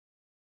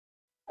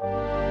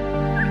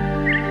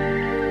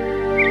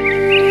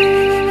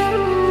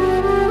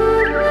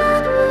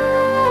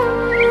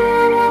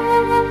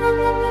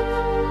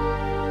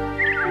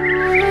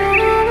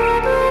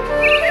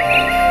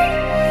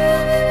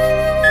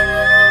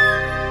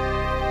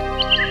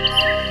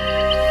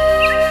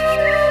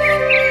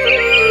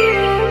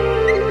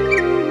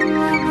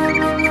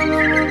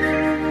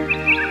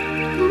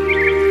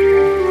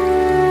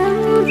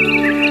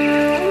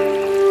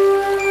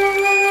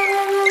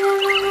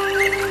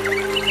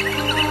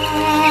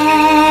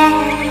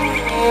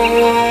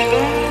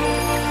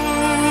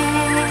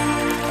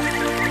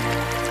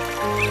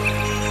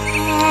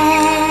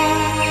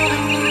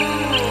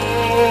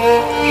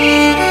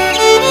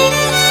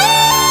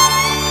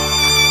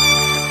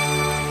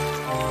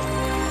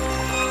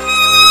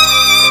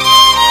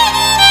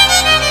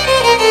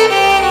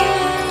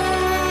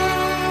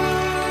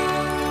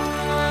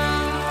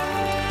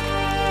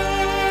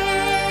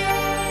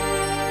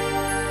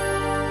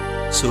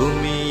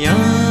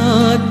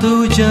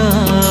तुझ्या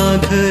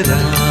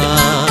घरा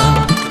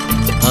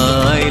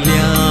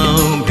आयल्या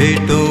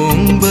भेटों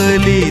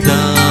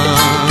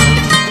बलिदान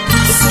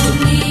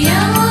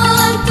सोमिया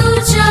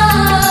तुझ्या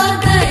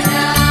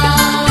घरा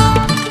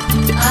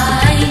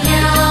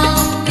आयल्या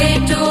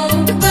भेटों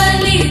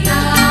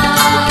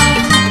बलिदान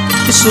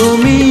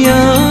सोमिया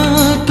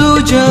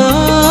तुझ्या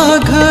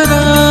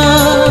घरा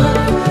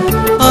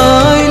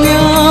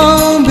आयल्या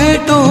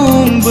भेटों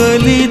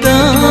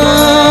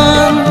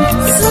बलिदान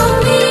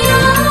सोमिया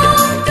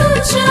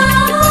तुझ्या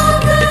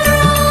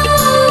घरा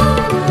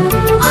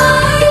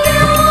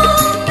आयल्या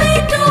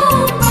भेटों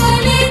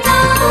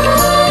बलिदान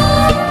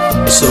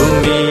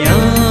सोमिया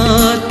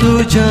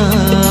तुझ्या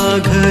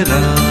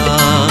घरा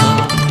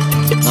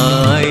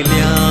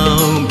आयल्या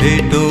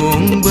भेटों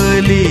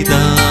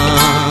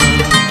बलिदान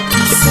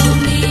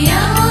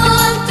सोमिया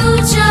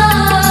तुझ्या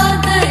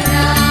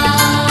घरा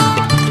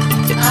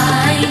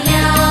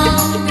आयल्या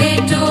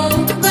भेटों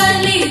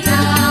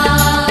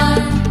बलिदान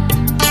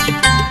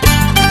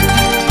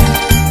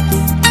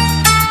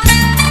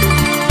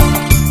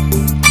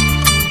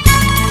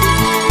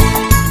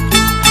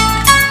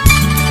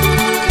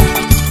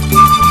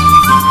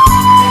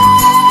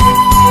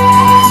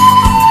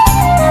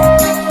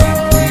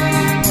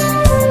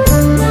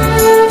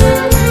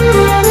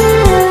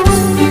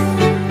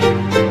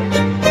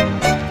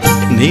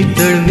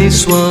नितळ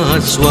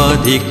निस्वाद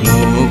स्वादिक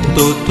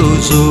मोगतो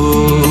तुझो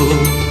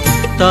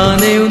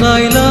तानेव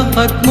नायला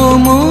आत्मो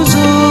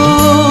मोजो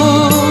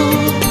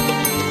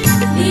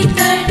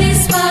नितळ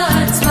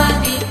निस्वाद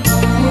स्वादिक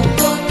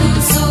मोगतो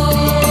तुझो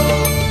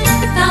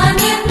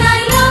तानेव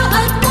नायला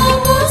आत्मो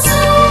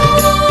मोजो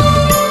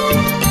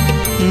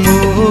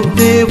मोग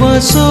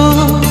देवाचो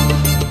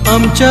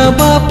आमच्या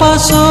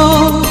बापाचो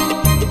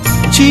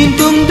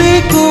चिंतून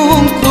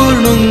देखून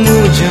कोणूंक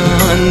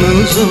मुज्यान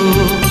नुजो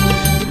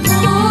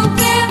मोग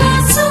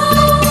देवाचो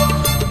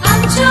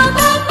आमच्या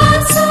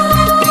बापाचो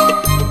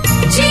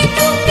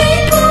चिंतून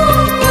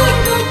देखून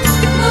कोणूंक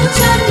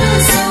मुज्यान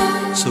नुजो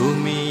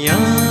सोमिया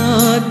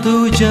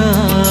तुझ्या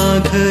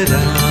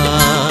घरा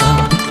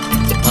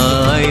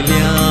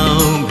आयल्या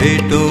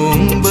भेटों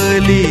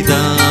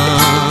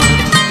बलिदान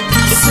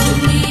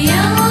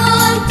सोमिया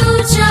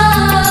तुझ्या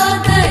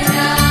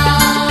घरा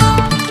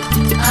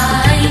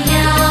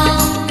आयल्या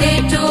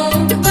भेटों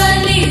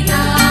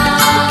बलिदान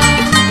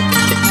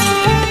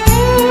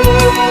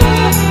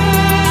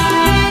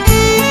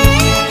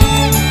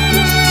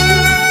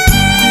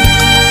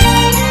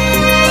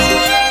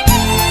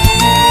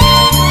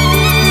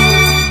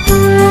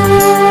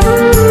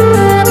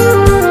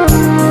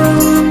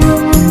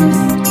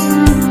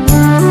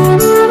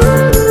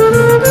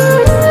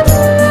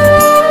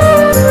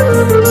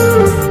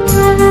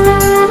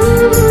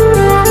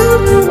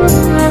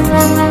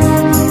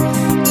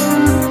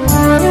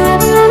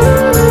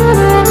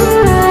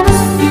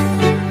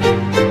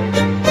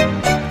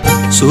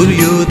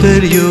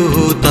सूर्योदयो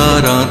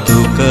तारा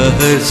तुका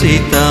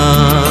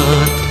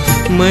हर्षितात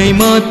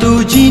महिमा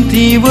तुझी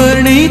ती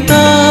वर्णितात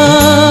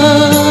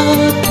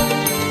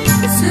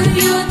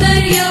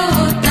सूर्योदयो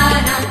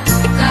तारा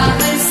तुका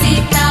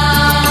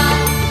हर्षितात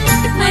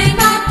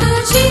महिमा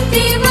तुझी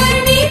ती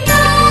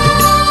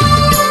वर्णितात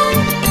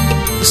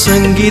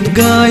संगीत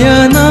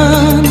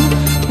गायनान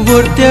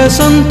वर्त्या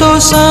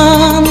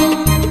संतोषान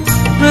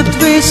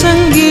रत्वे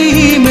संगी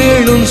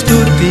मेळून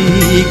स्तुती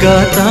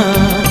गाता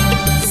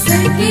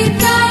संगीत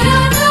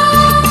गायना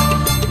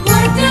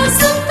वर्त्या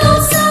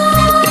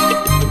संतोषान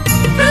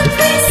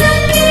पृथ्वी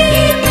संगी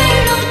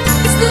मेळून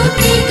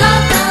स्तुती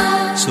गाता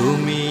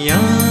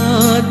सोमिया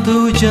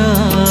तुझ्या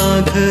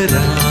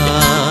घरा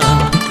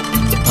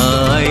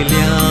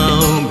आयल्या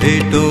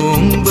भेटों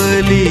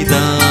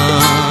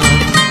बलिदान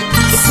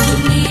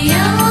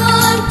सोमिया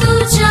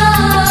तुझ्या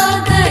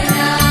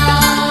घरा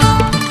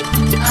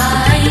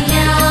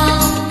आयल्या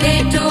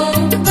भेटों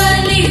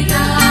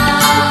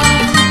बलिदान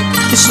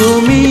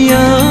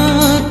सोमिया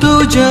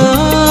तुझ्या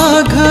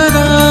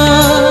घरा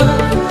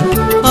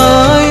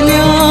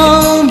आयल्या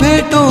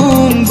भेटों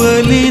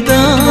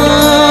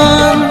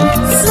बलिदान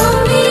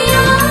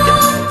सोमिया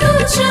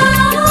तुझ्या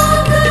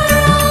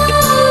घरा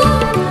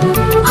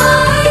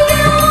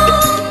आयल्या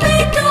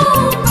भेटों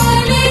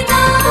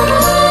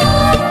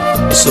बलिदान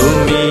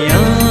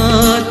सोमिया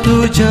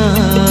तुझ्या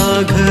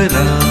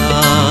घरा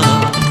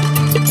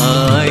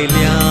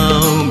आयल्या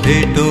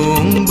भेटों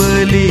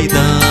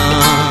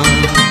बलिदान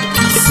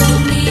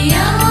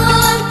सोमिया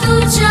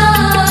तुझ्या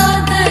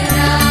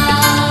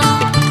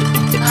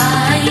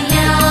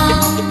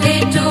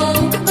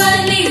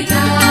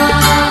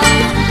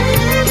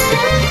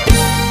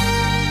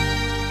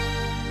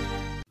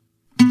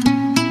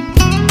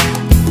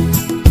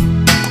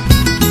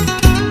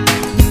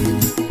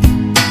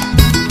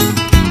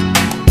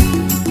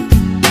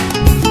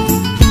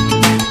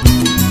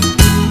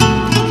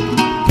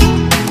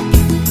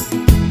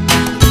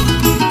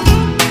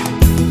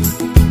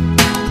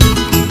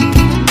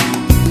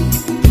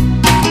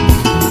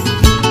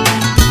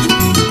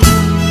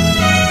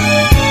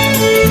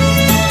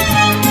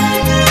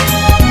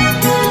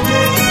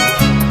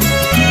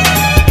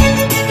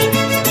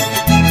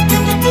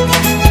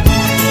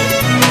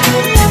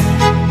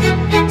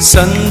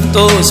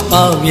Sontoss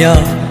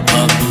Pavyam,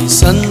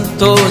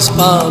 Sontoss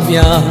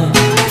Pavyam,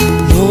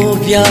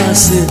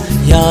 Novyas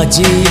ya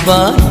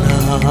jivana,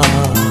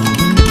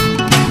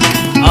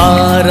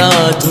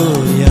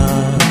 Aradhuya,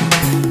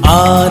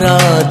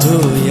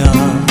 Aradhuya,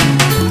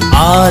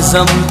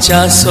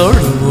 Azamcha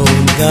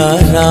sodvon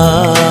Ghara.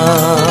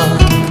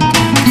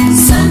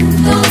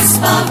 Sontoss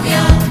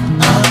Pavyam,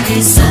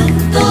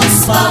 Sontoss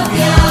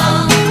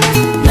Pavyam,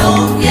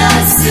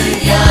 Novyas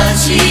ya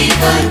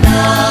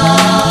jivana.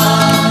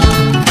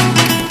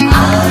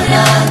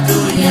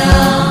 Aradhuya,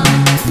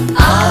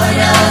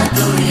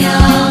 Aradhuya,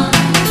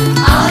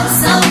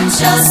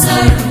 Azamcha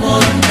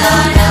sodvon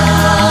Ghara.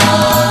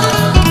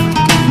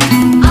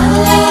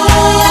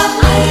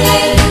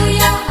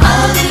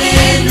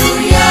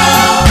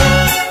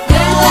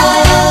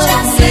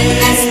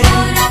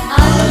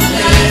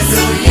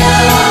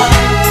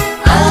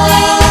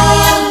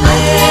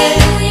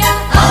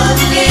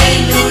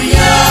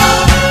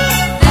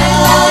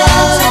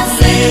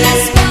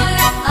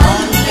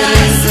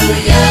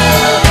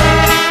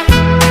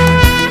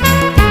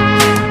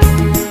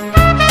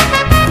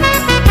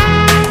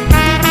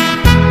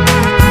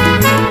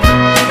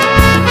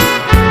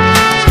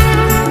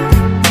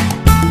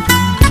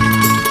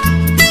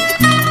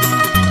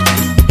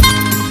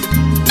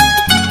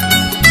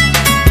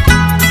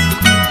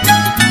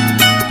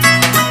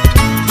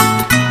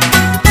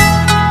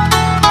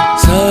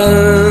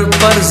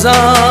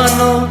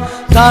 जानो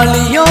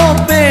तालियों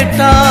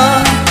बेटा,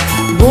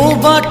 वो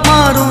बाट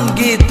मारूं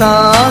गीता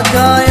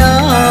गाया।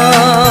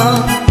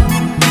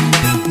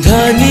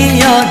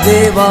 धनिया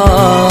देवा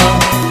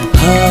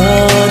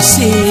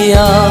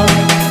हसिया,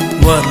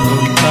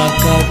 वरुणा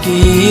का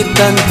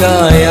कीर्तन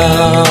गाया।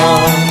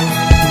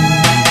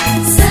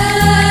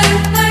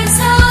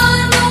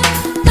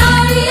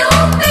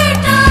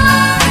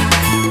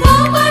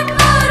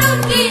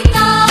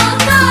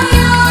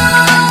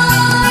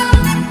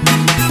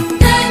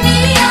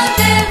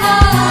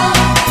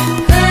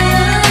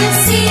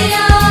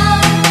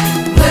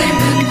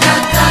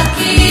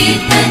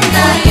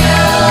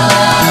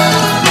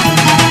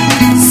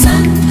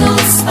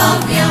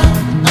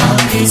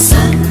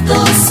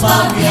 Sontoss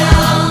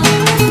Pavyam,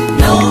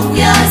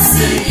 Novyas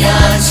ya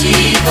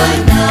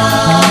jivana.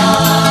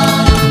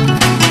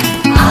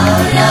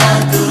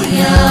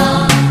 Aradhuya,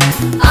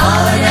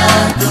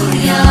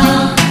 Aradhuya,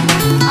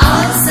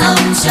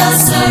 Azamcha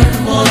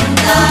sodvon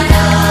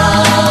Ghara.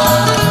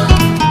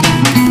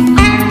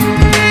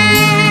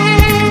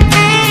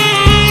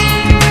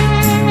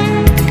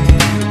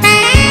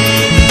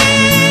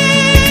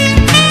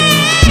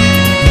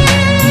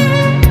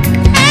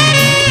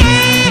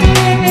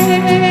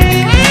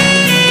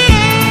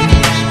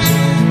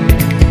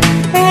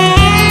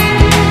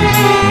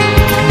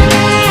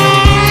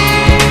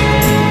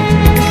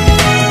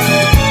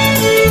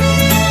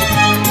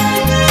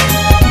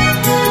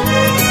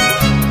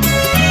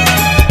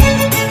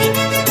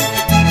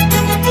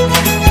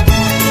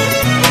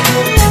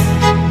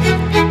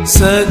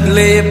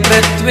 सगळे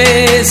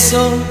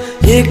पृथ्वेसो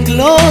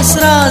एकलोच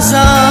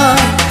राजा,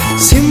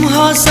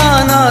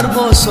 सिंहासनार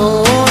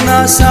बसून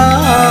आसा।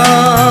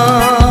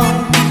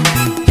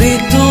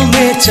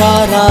 पृथ्वे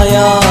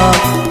चाराया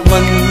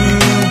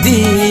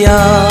वंदिया,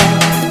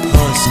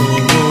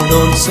 हसून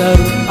उडून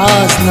सर्व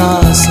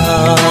आसनासा।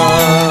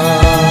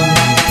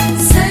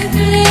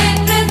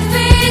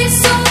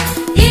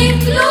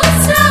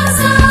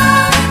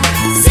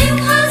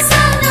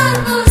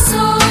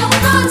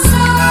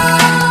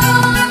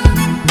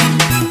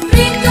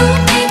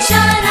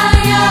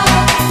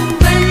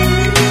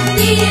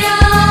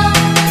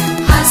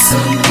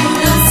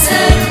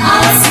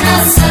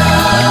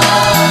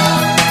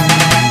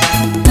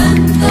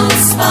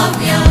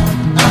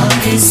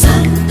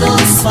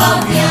 Sontoss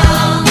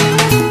Pavyam,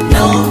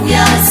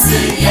 Novyas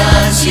ya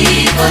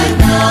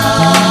jivana.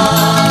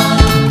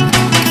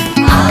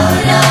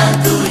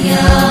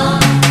 Aradhuya,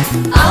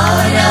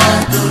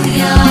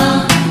 Aradhuya,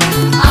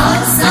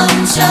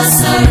 Azamcha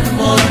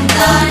sodvon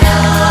Ghara.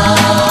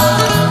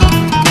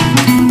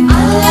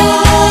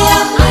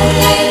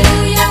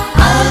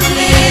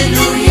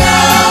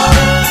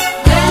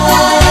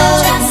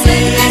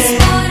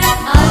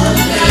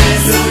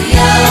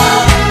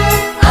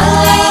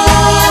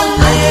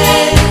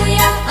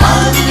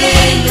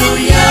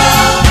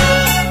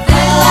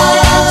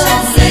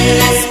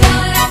 Sontoss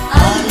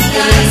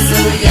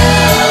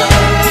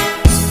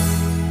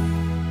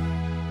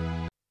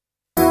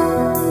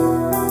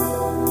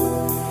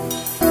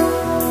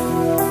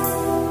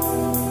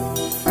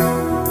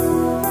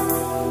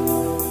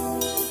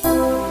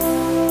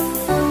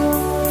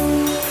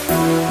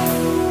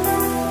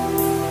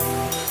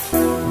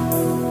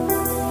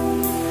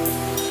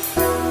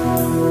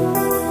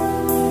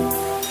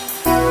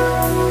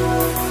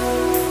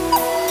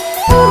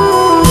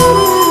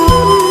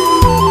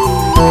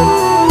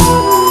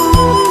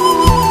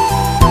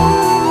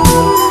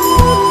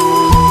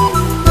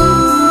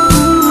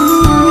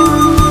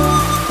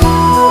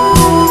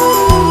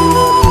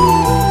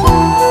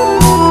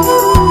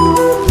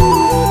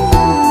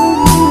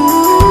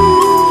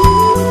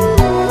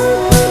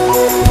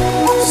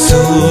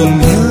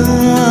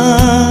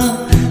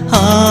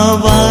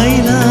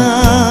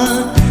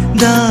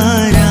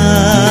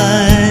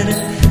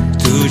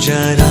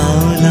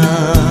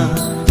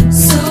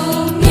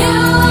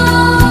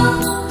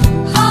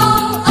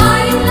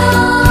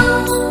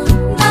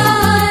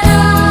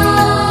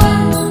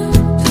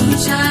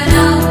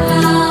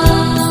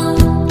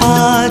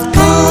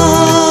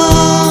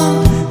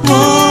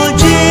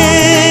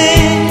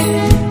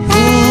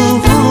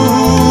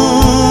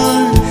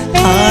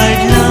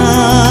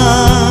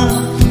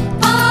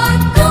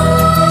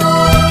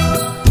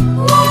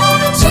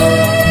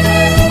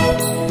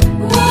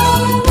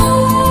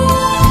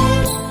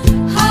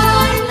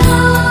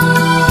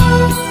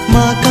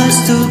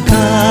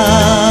तुका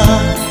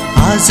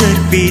आजर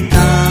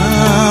पिता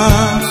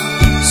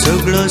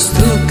सगळोच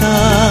तुका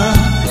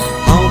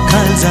हांव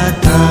खाल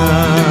जाता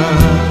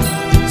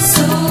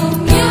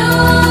सोम्या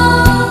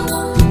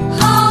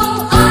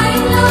हांव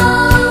आयलां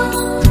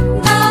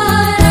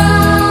दारार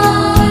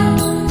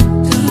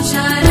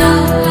तुज्या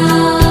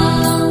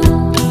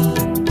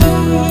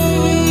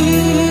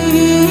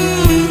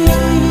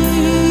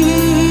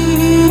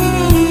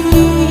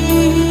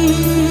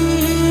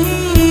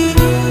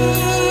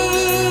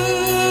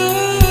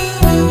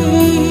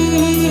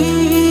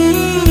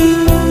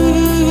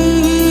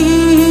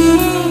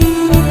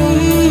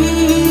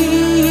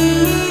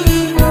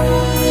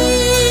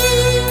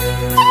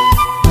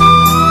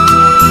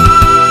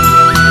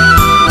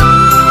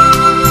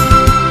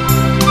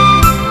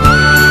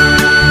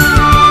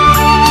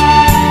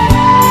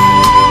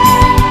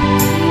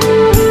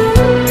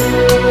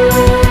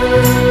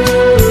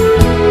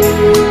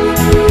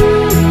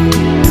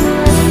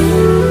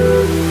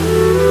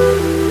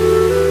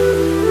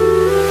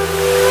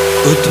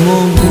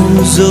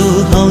मुजो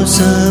हांव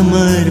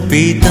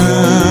समर्पिता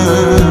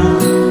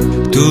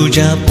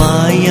तुज्या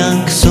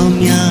पांयांक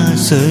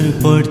सोम्यासर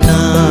पडटा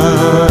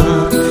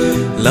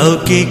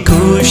लौकीक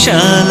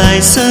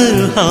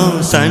खुशालायसर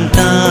हांव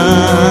सांडटा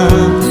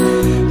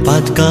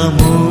पातकां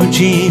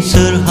म्हजी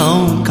सर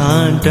हांव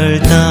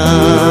कांटळटा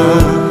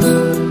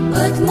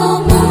पद्मो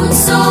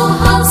मुजो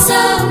हांव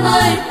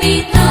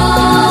समर्पिता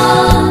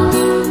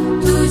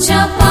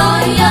तुज्या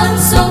पांयांक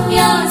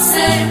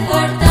सोम्यासर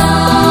पडटा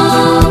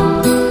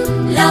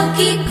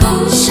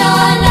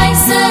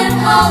खुशालायसर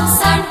हांव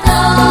सांडटा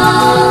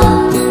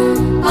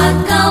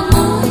पातकां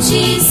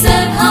म्हजी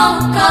सर हांव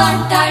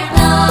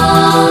कांटाळटा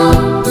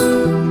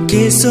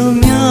गे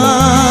सोम्या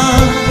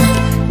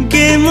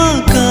गे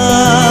म्हाका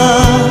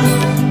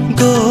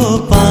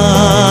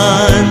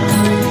गोपांत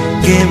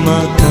गे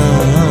म्हाका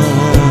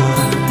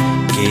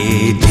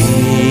गे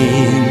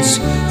दीस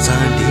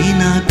सांडी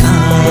नाका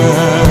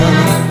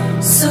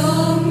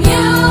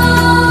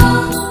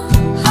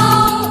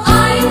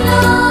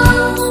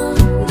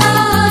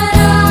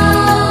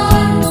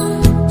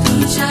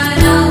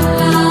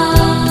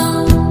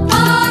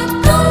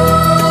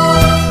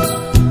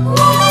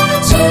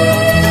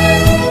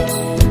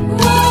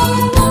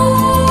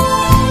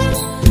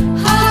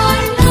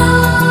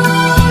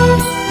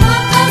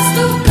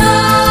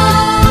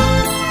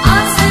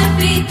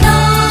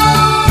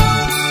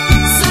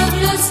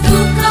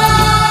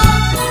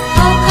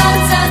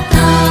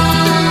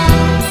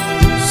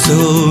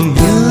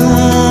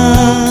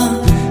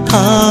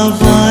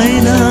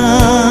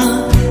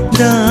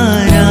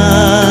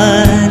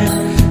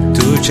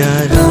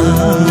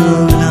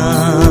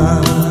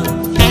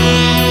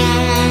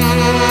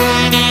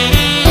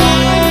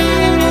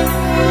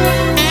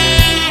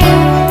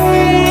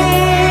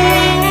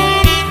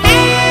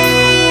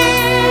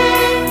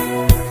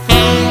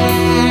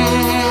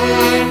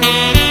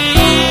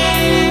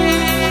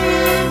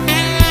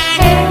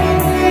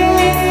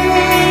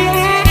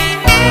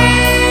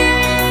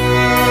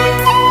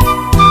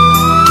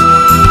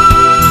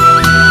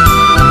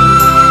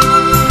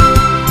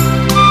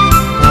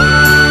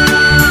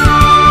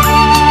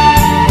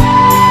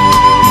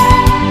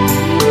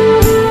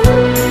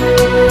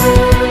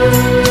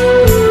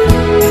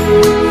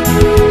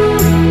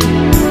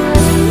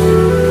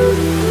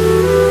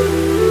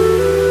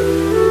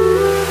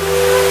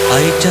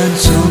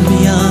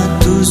सोमिया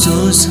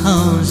तुजोच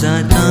हांव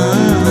जाता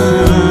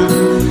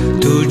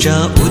तुज्या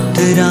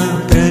उतरा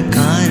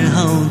प्रकार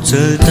हांव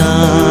चलता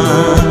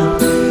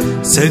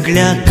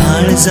सगळ्या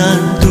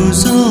काळजान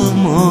तुजो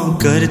मोग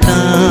करता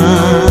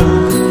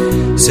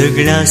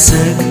सगळ्या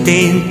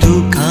सक्तेन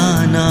तुका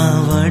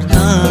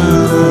नावाडटा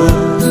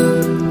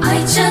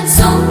आयच्यान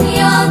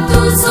सोमिया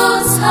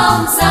तुजोच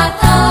हांव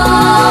जाता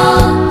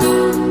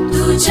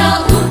तुज्या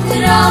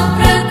उतरा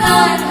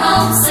प्रकार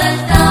हांव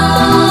चलता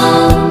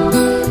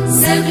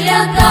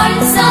सगळ्या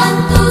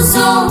काळजान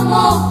तुजो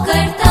मोग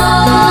करता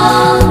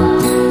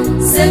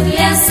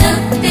सगळ्या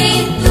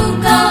सक्तेन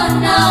तुका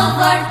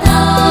नावाडटा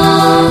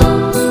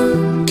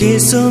गे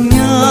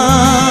सोम्या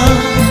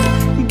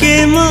गे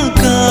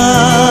म्हाका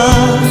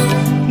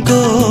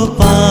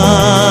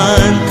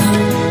गोपांत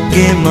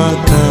गे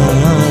म्हाका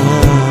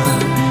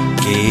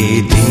गे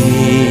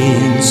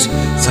दीस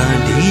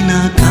सांडी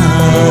नाका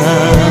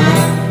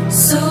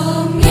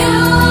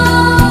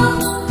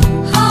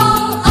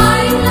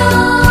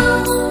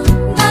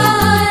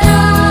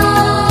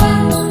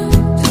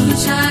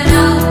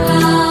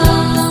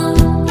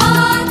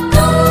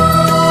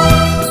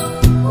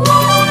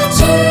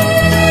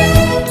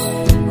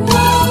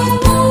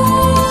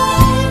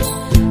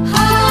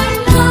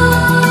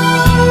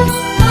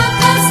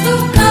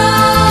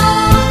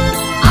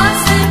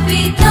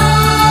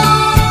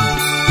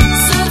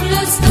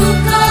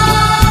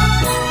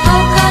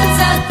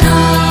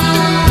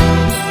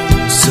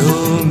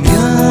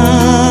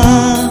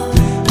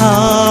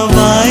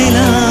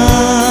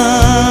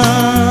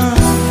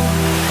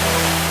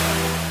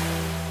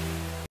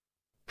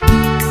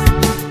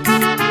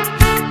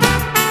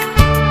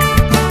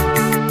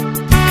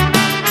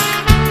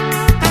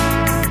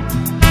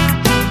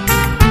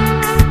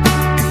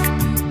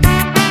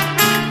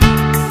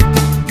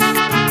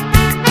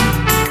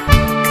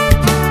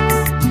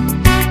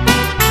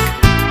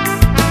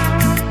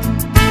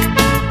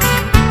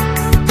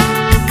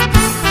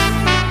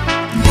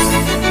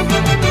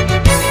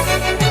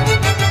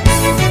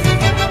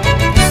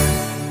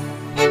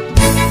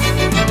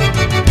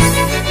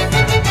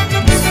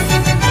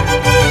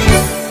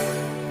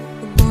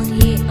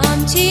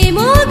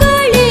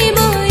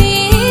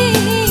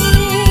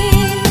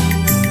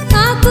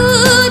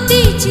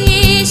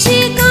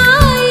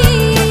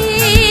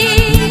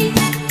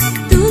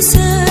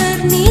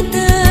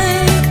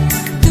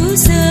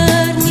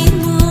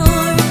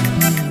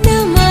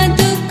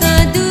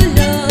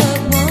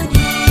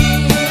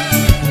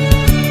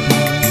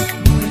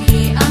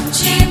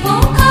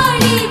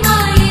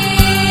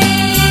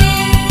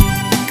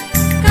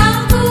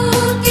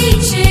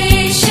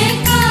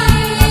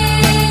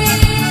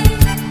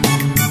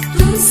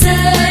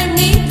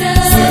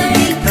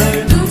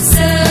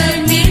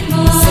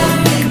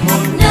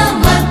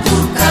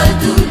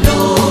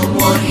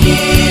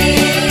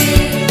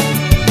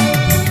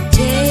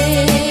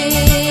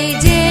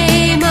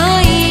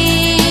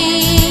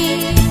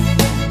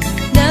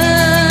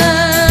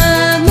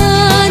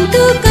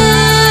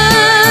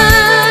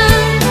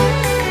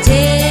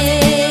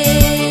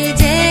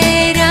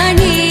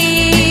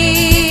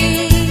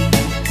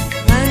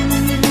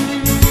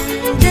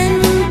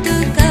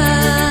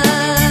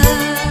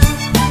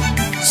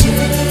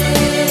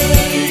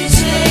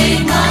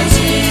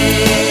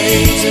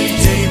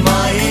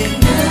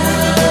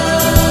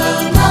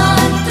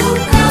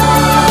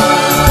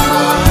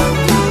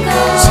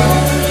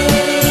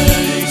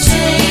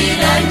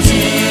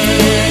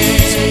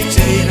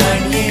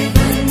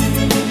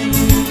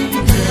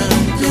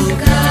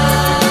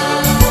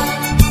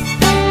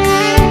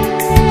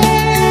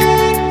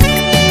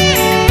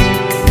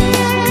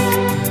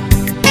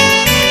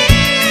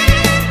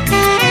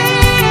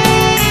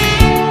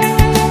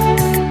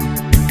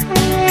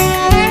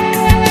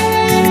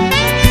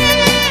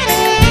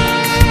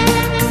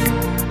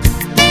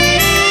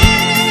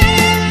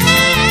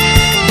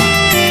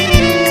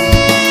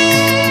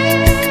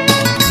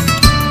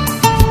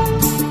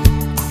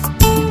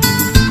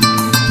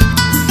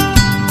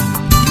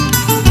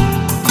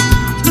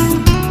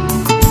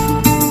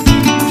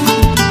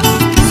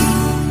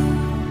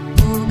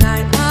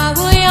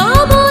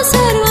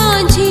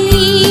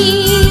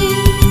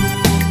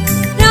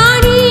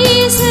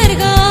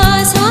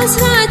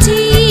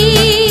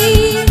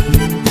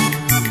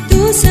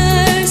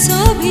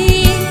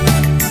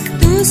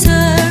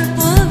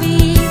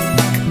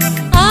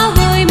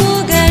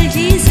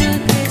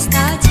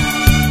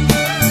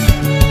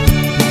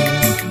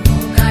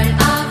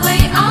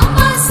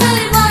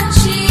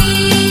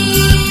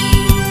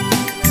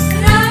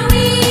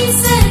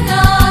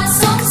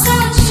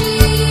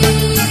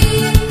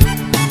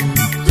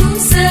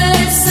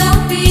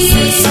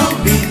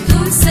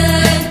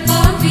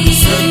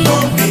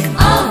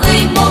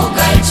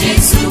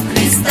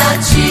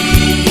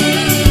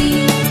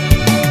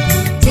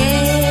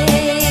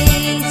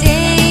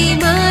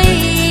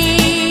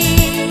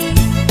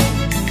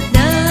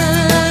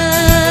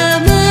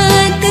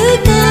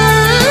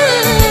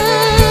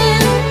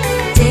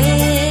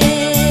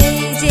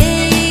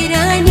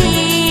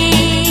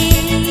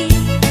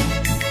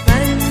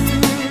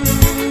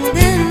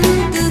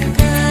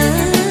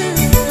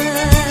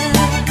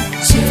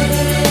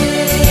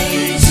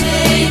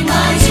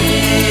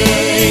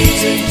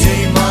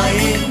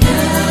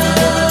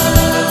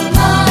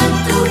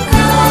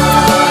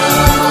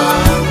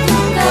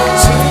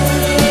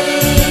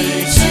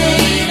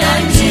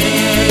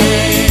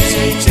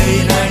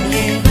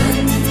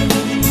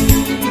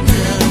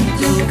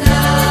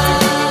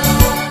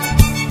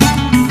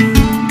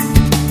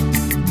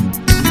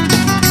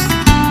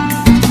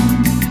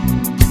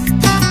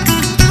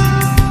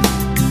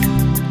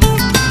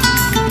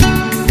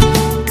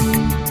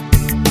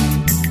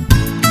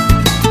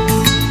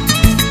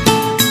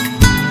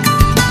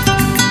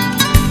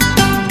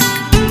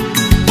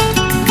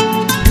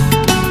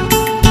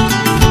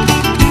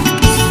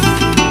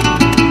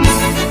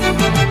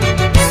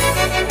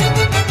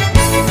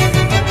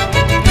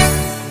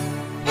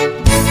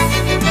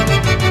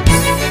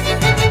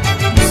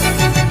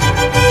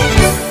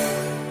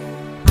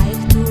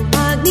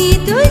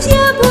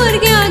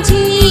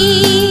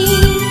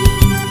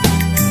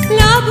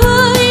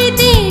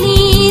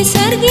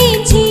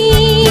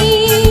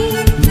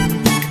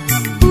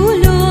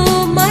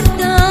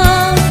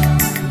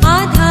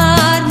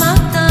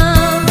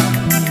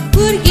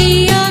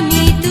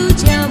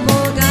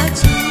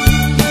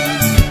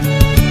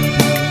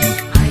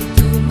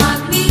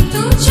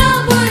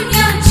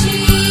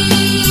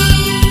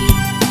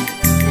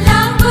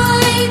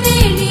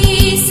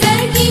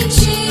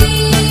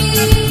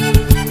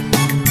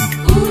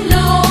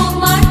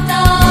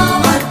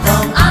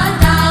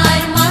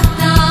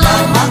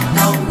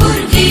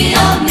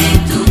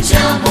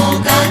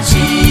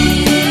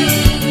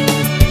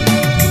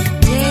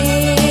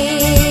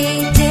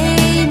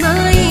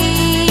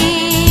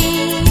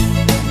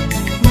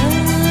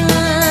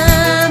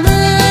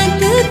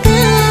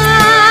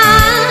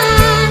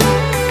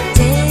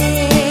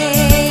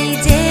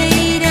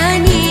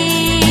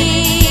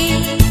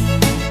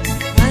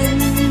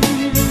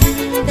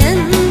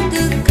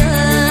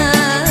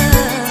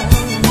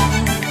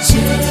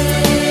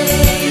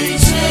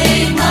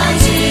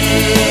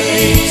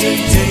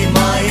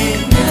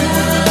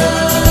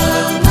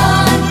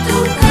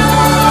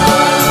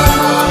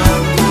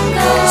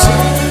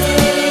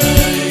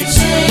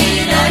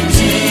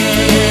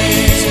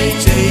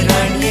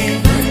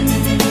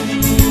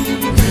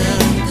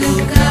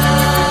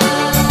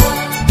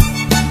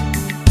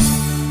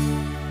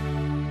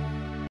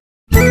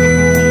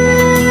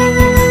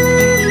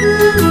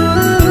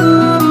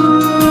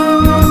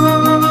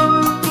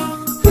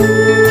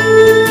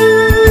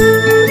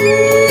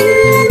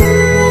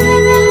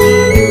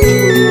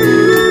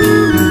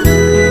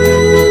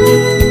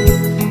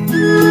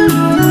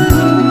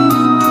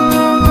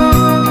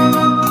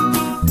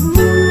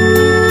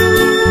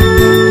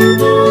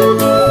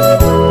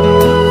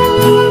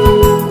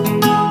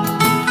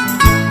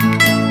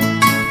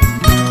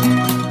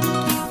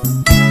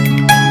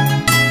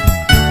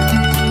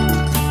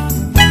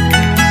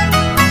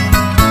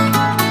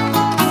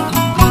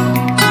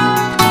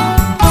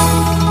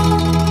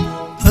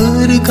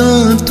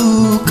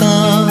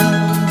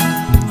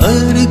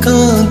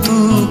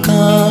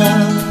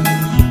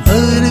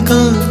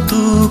Argam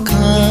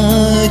Tuka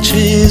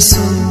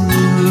Jesu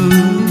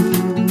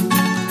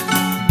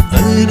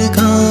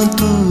Argam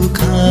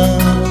Tuka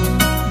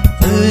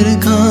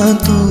Argam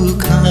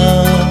Tuka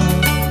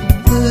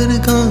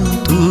Argam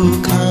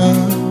Tuka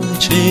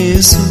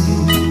Jesu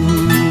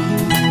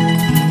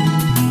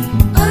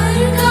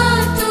Argam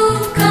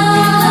Tuka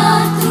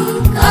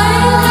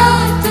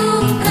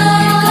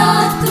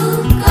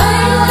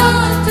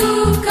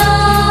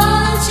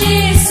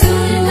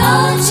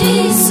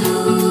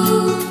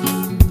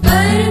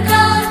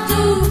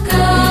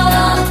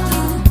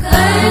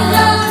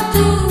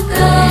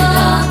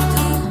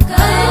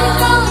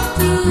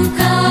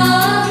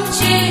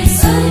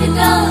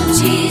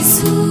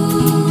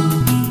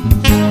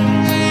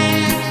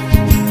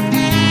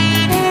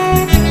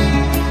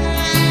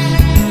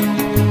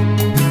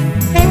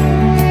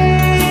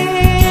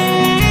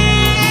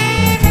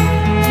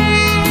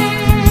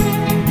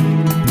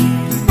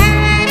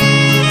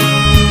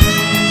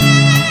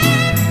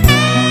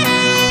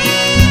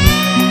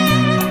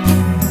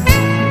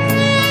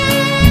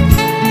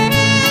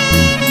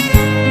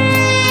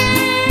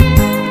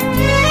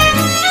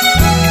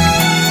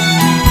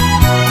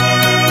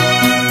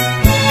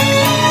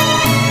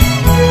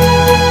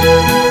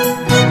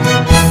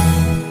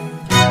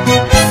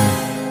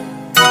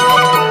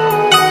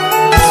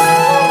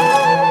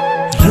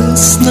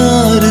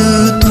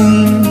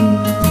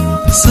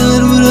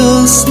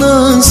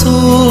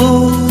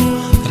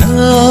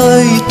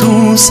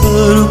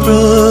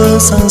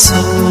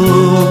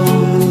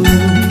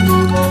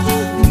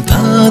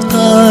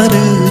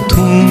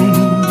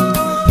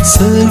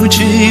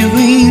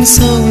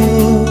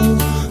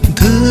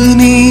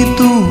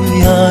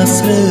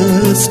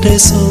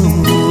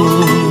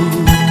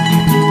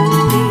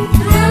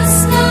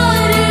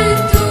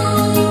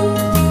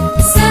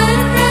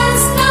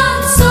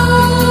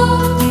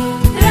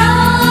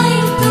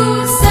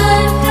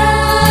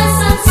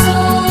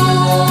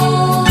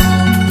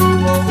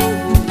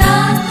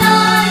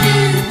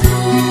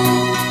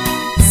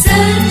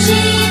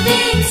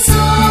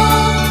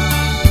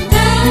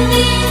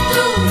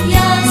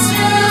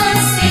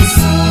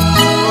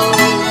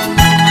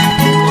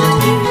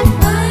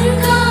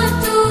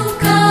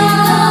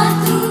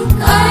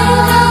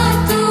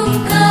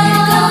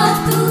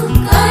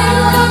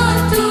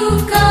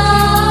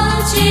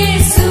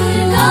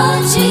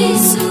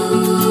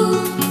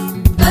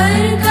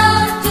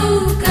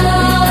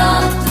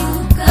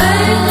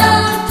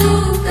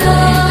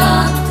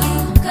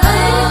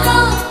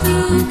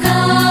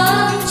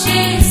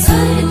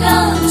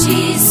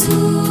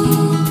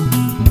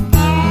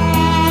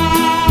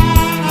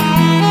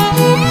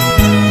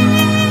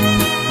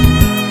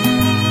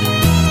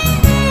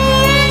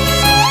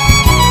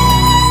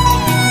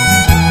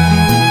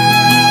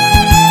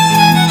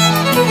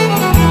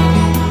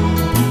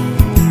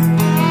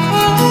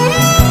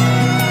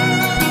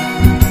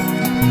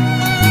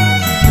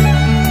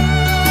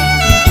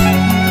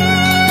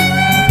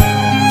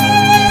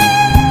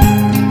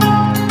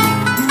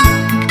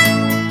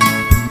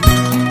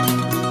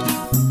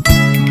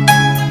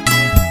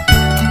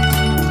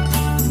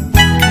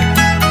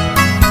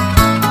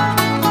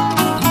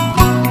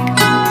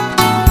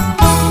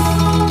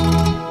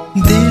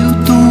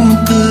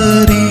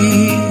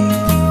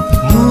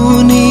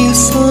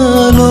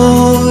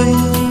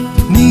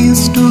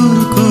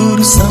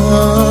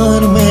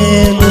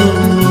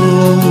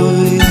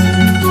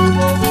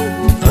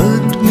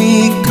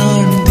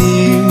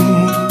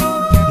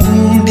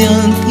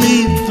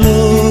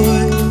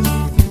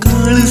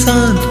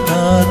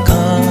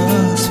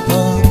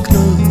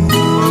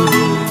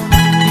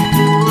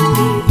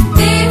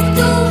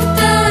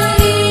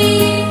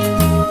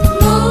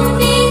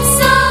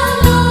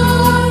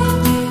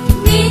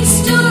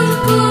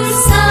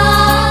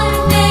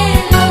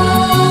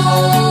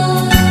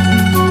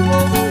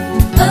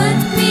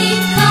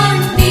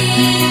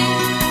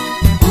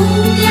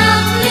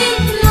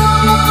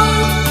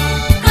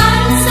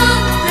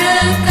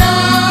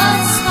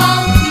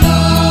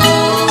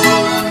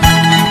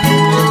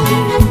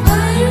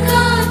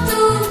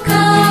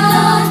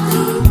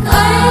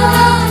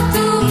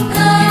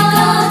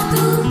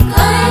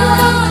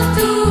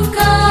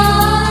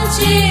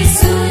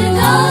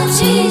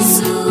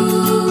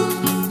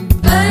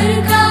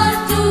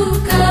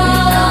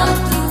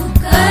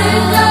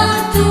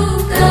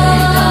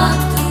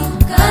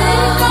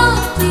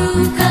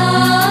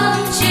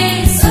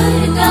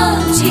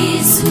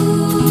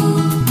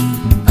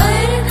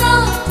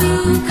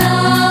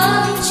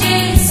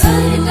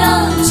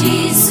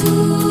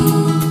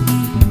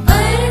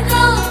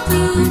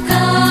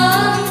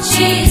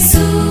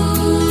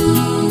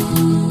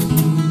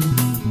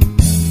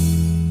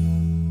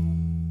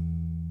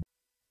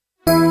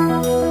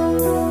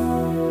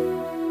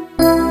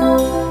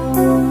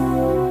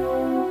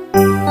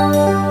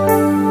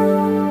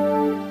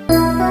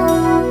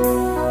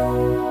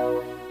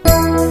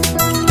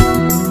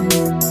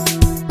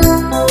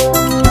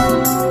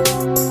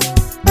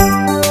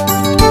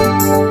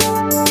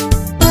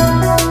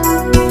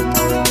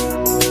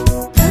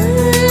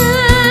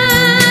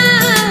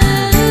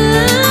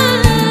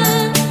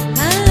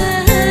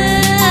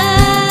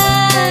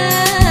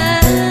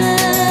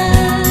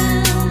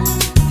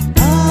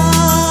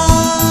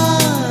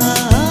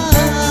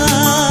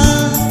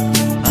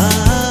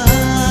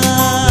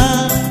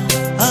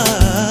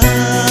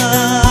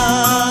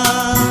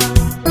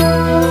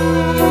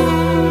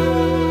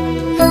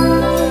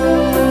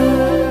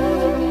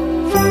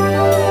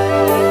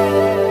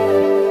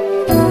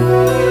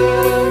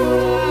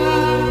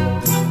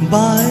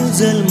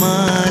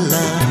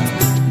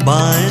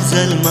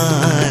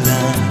जल्माला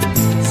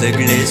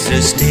सगळे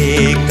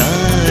सृष्टीक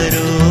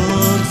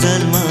तारोक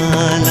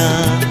जल्माला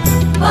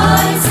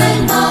बाळ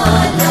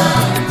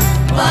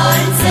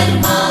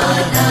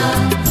जल्माला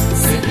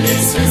सगळे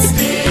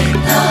सृष्टीक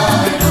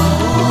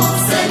तारोक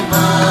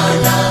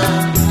जल्माला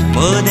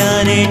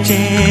मोद्यानेचे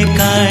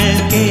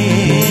काळके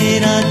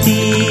राती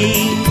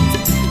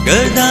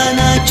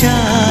गर्दानाच्या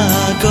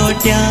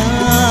गोट्यान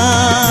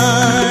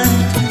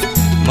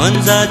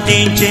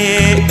मनजातींचे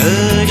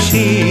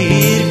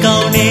अशीर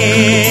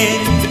कावणेर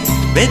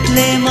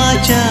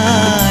बेतलेमाच्या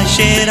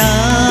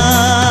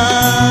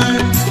शेरान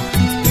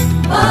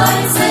बाळ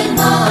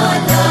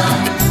जल्माला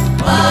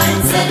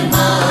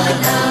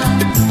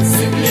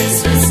सगळे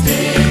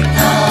सृष्टीक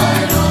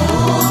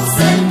तारोक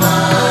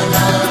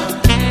जल्माला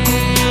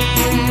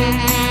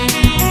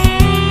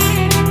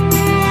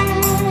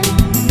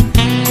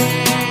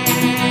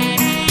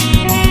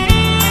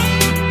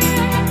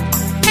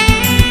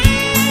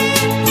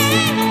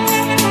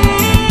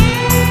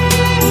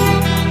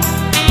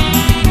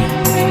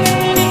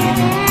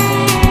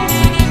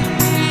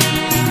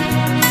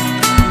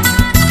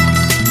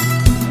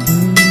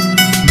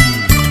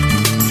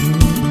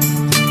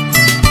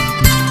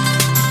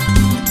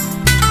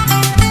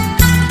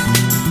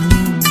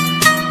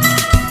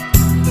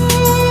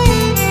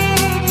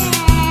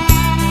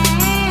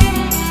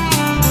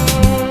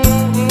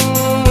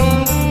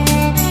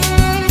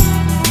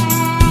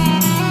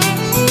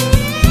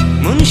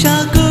मनशा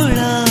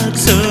कुळाक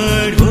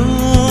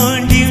सोडवून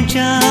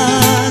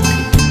दिवच्याक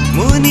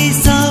मुनीस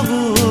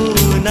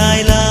जावून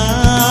आयला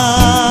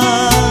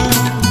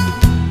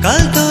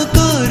काल तो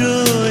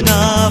करून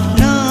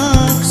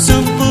आपणाक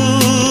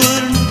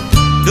संपूर्ण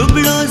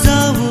दुबळो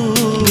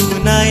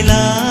जावून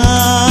आयला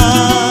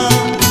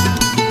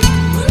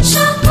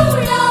मनशा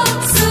कुळाक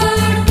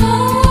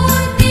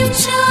सोडवून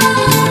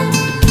दिवच्याक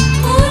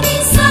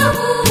मुनीस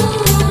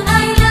जावून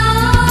आयला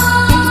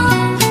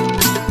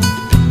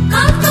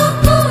काल तो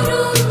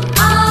करून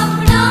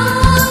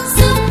आपणाक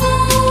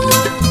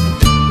संपूर्ण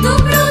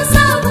दुबळो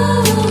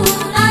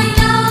जावून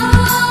आयला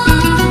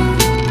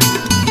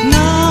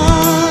ना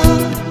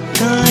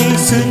काय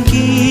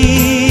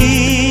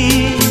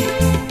संगीत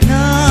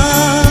ना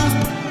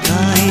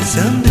काय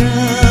संभ्रम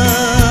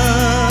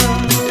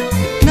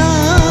ना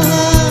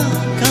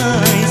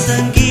काय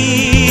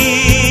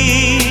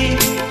संगीत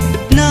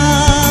ना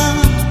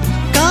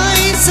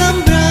काय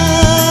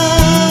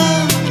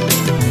संभ्रम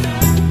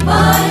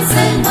बाळ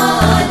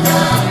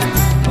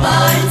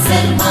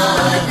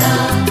जल्माला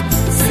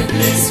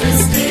सगळे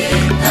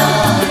सृष्टीक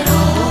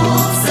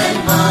तारोक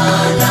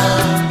जल्माला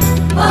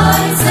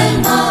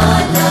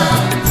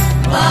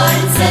बाळ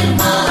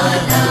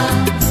जल्माला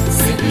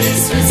सगळे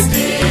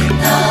सृष्टीक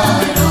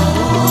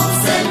तारोक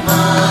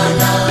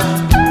जल्माला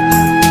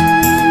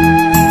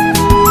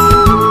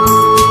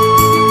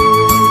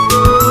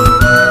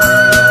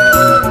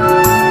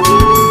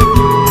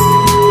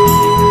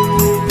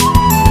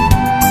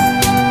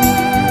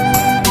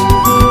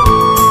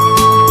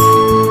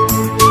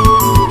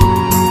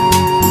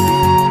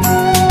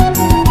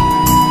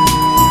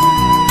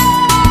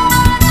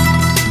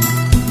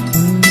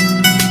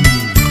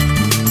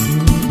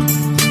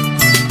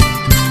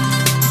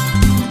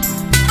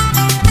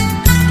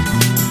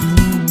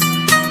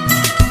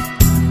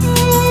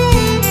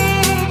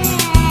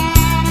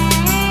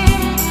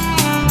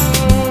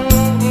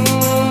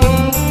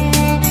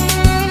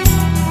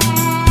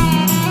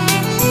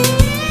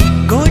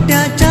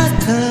गोट्याच्या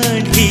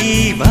थंडीवामध्ये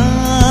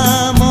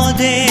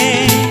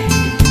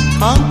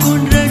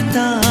आंकून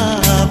रडता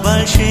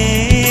बाळशे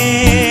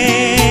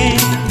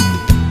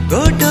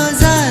गोठो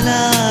जाला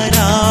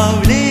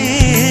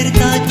रावळेर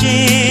ताचे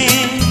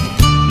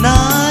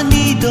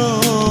नानी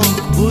दोन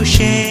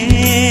उशे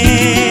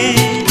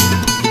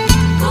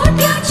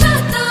गोट्याच्या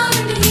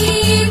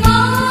थंडीवामध्ये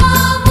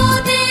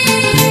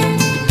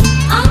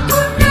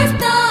आंकून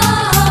रडता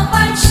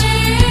बाळशे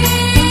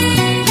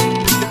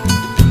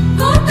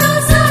गोठो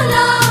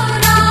जाला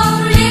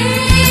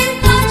रावळेर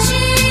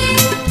ताचे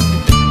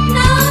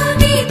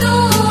नानी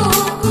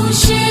दोन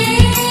उशे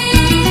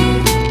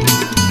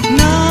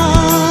ना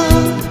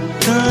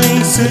काय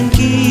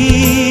संगीत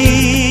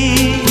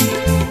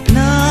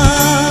ना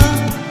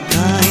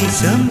काय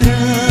संभ्रम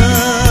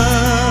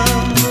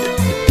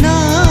ना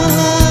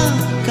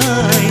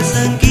काय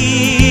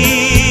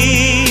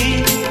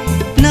संगीत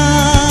ना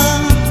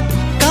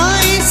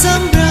काय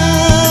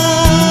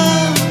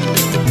संभ्रम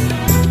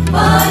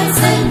बाळ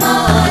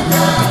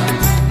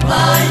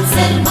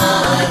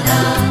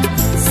जल्माला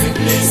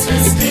सगळे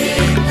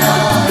सृष्टीक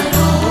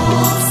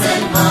तारोक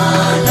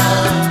जल्माला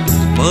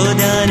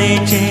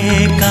मोद्यानेचे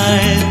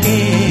काळके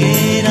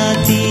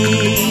राती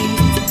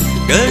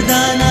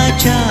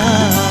गर्दानाच्या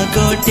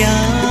गोट्यान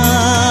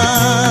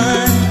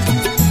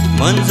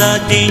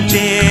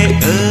मनजातींचे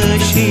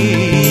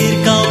अशीर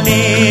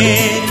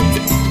कावणेर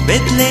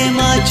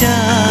बेतलेमाच्या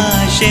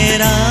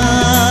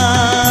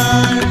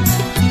शेरान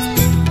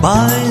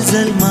बाळ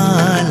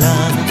जल्माला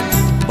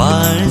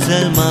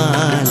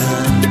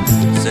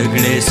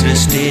सगळे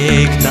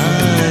सृष्टीक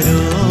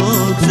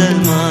तारोक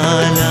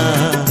जल्माला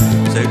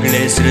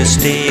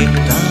सृष्टीक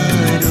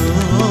तारो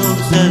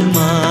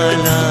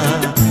जल्माला,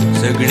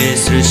 सगळे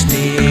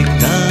सृष्टीक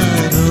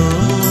तारो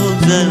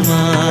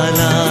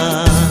जल्माला.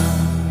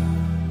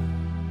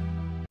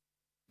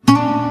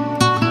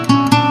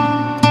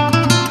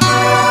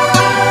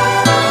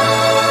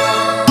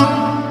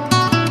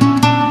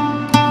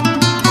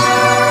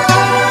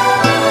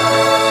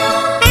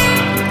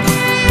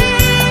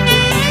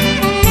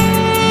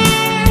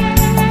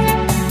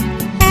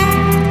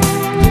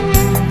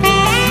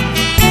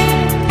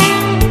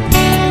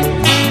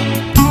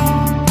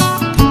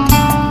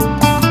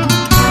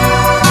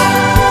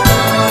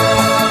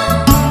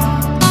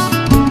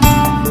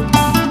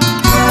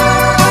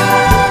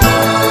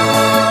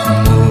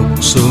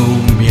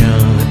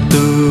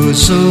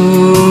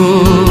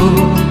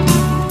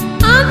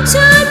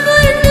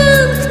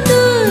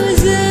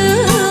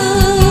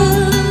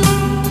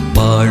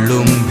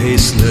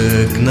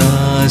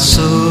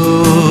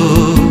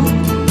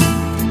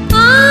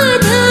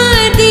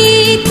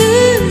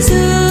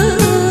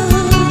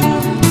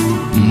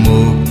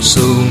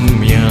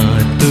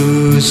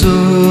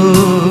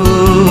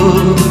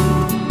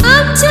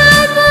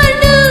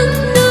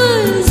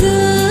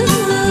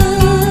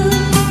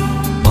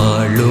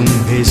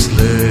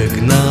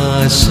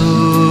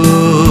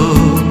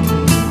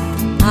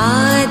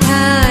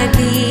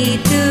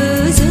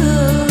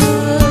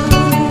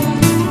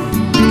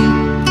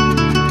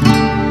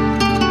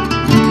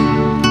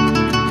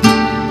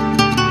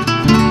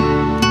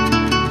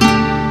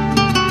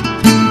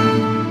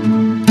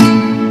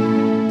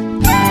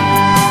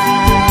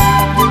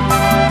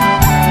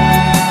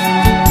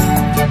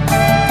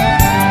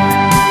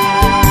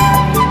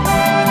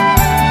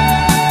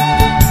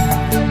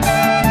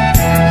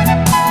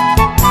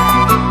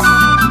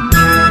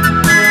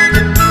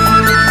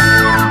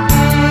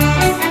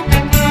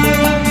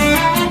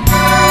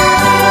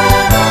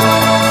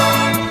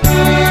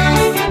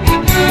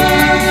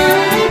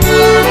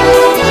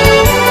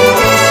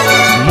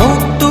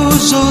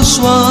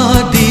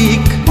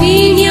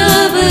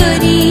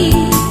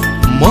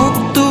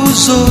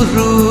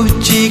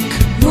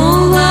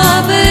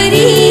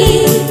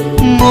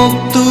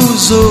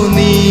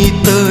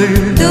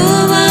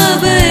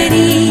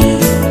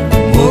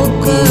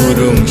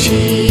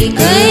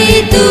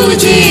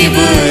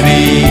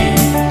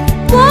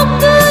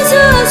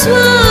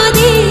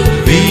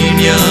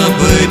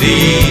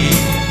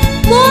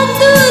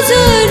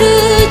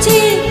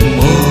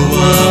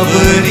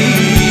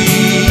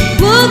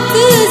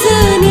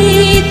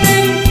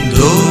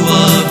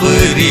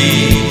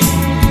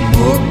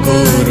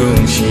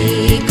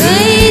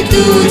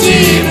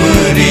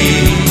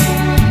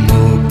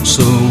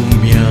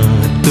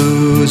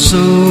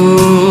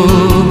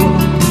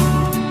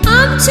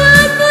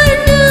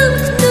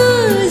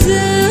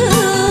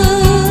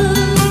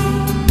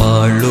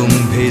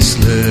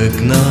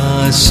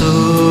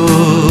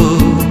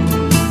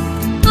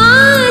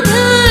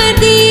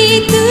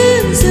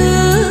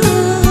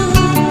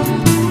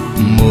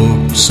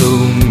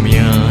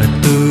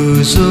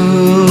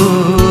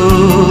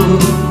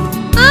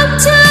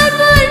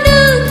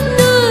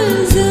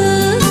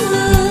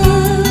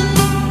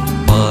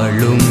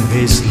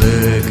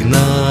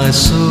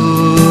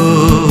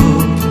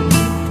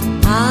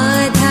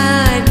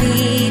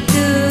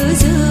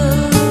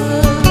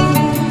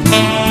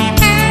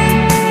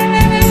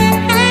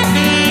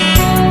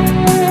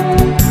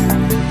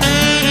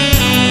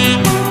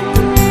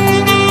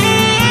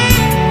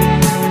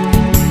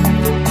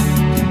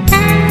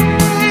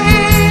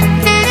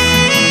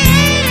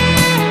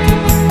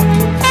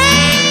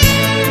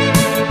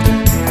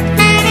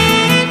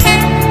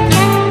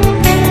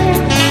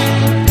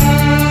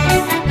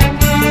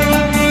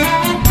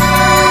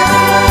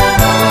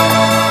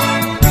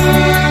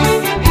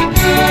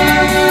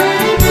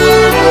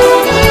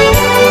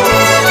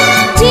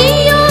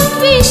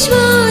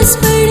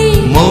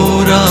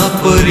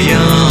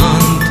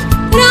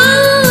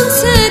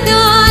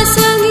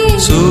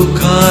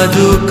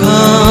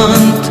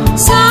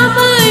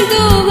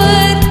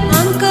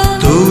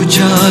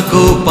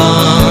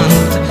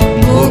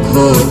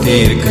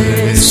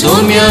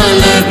 सोम्या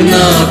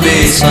लग्ना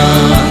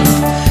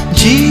बेसांत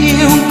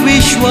जीवंक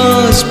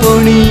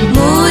विश्वासपणी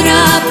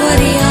मोरा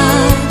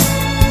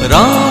पर्यात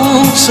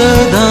रावंक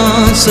सदा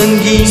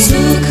संगी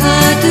सुखा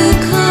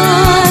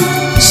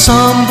दुखांत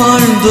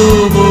सांभाळ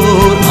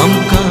दवर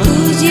आमकां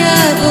तुज्या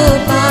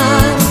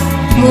गोपाल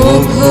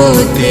मोग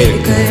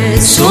तेरकर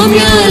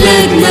सोम्या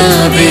लग्ना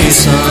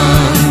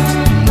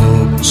बेसांत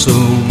मोग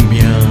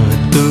सोम्या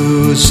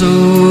तुजो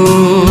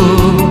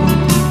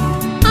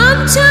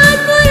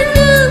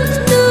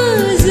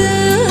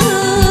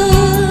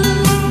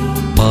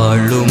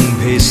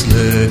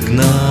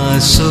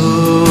लग्नासो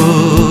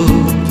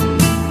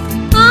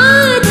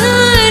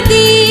आधार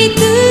दी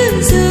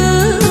तुझो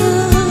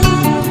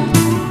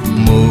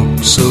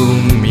मोग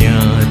सोम्या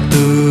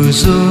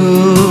तुजो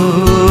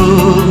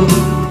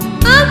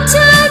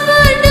आमच्या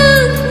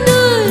मनाक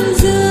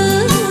नजो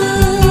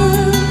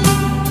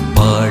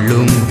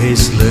पाळूंक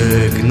हेच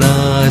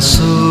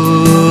लग्नासो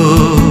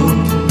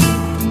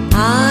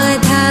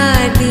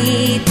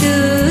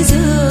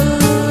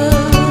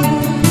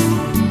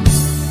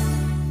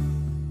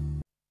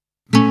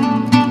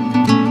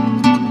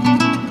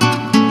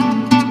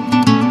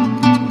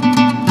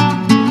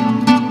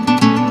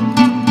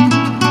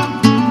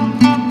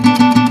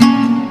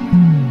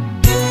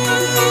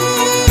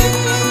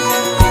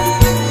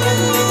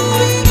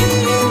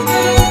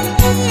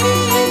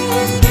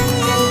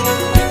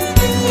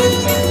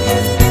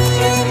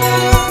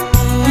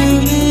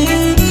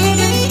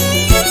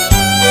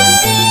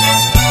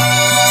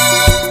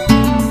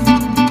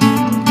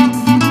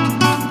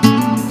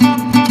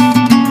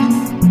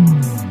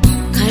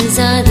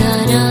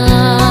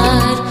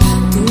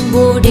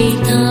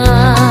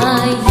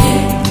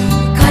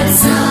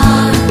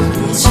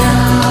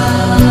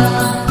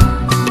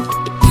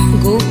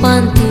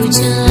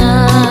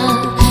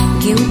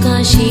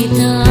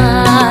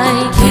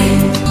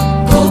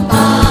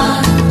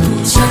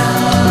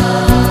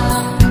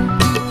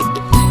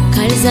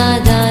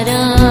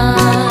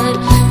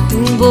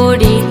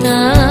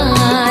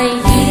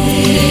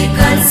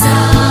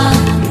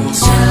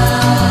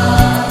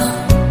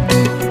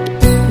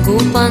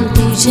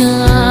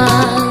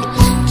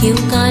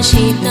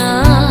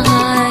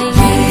शेताय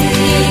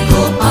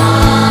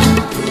गोपाल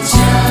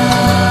तुझ्या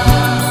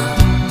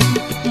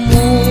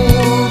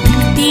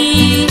मोक्ती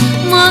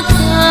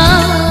मखा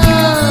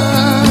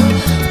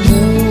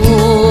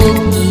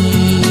मोक्ती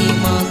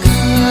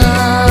मखा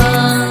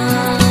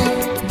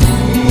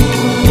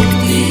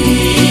मोक्ती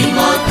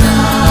मखा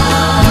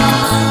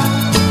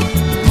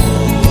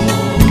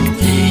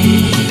मोक्ती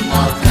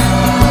मखा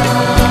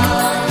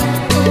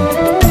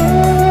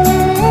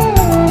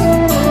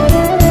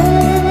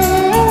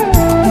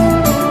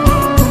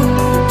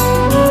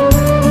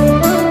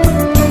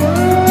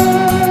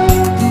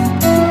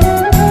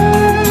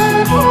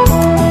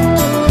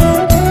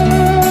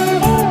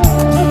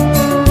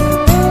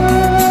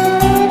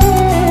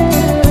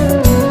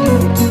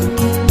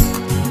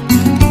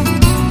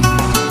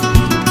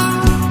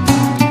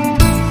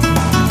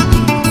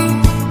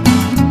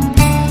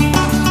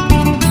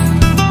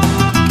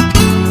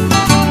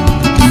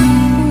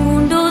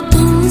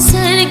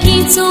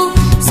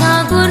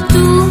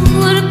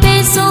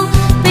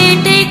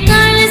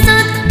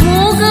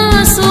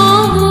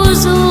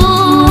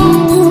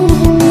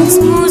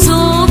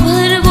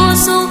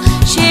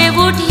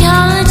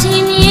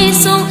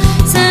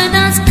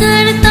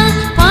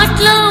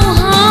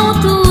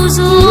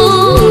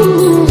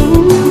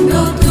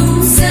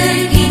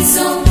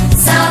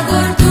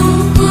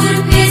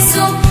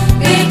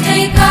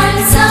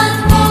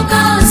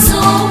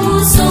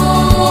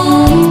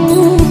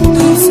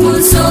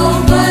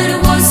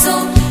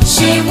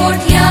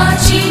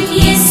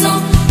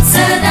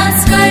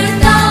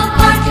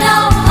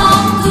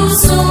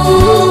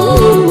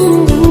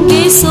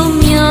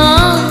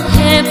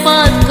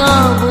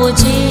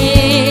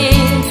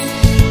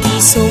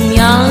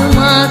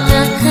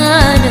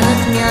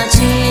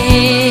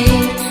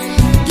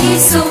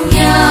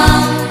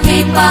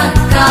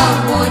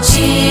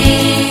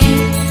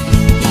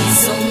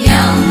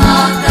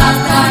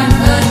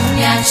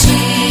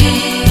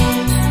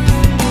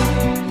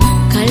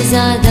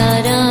Kallza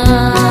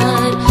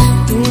Darar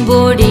tu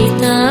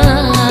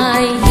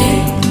boditay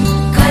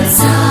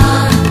Kallza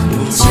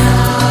Tuja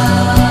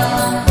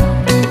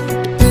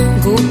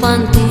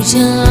Gopan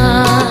Tuja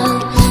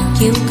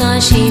kyun ka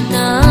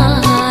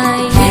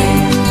shetay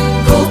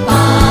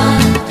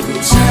Gopan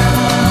Tuja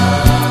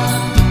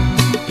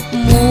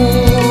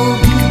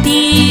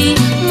Mukti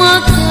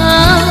makha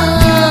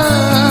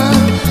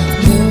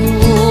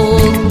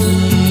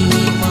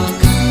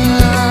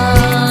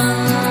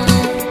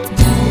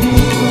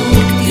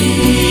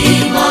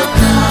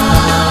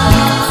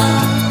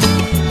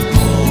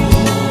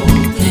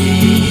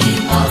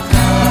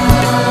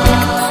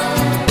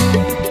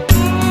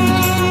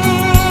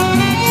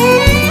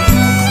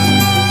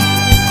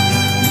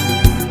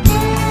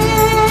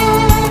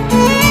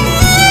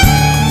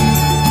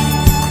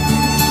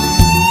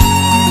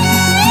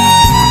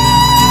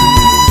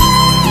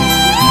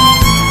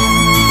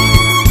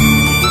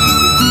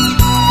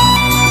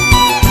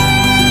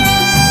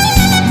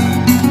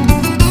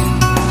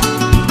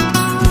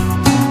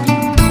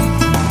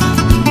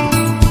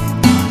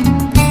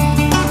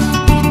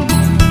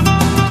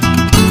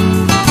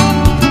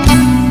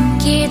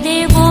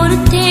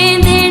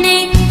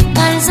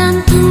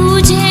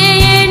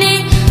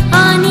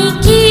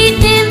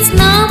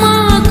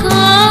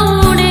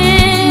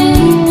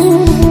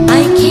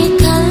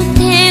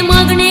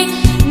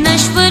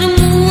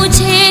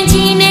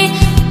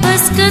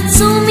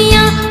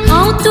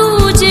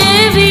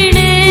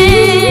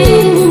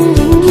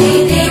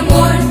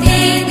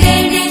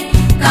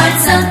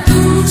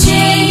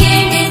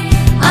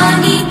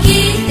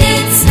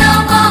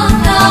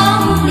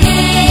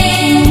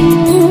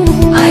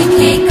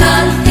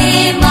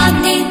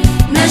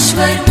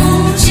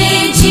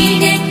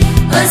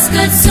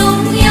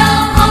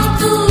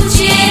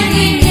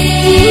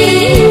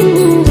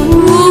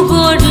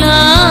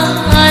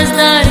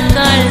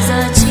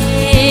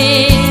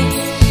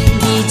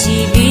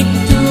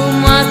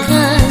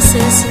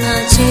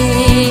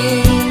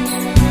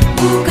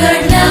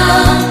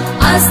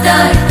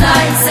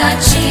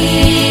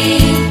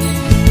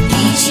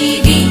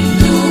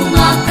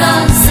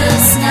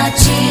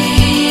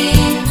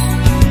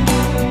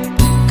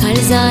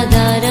Kallza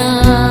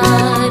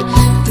Darar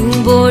tu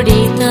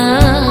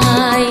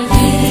boditay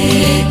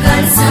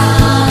Kallza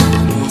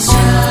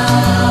Tuja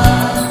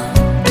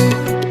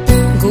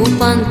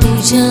Gopan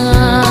Tuja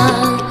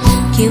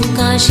kyun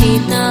ka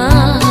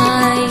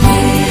shetay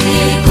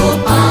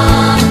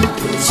Gopan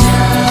Tuja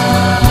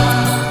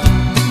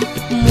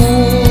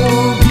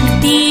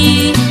Mukti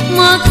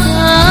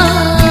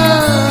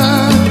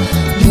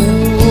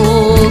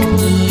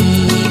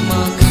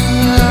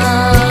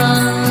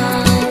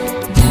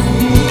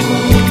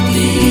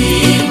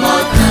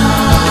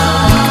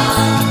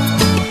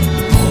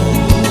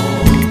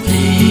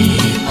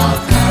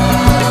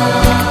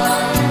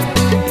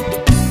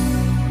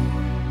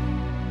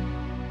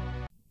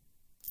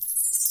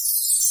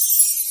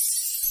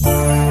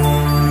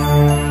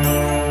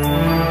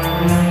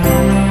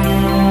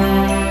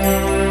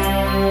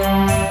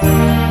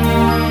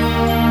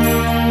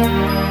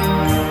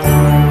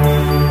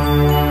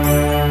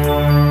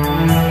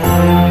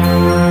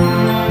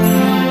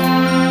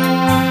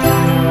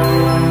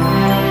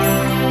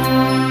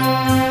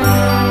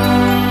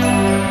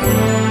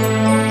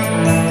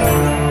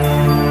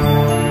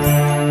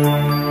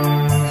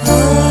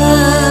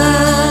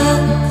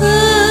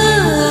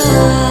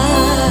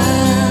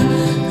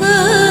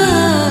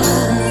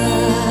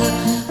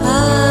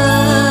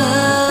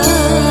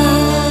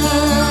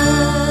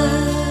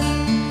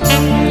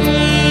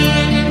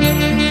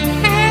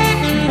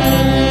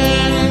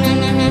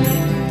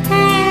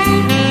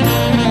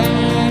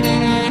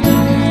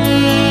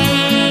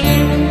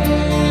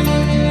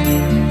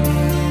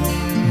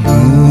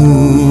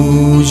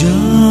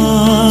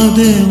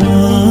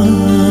देवा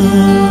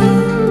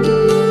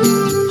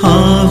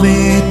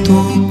हावे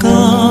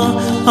तुका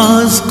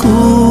आज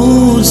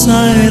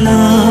कुसायला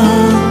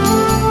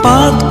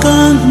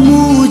पातकांत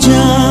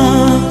मुज्या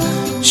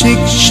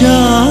शिक्षा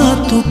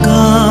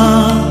तुका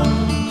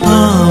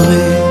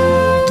हावे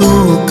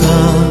तुका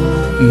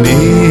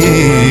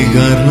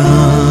मेघना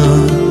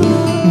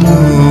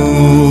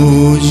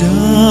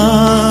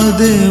मुज्या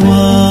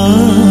देवा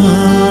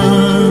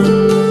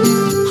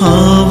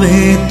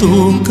हावे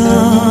तुका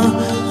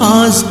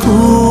आज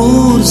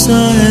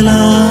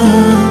कुसायला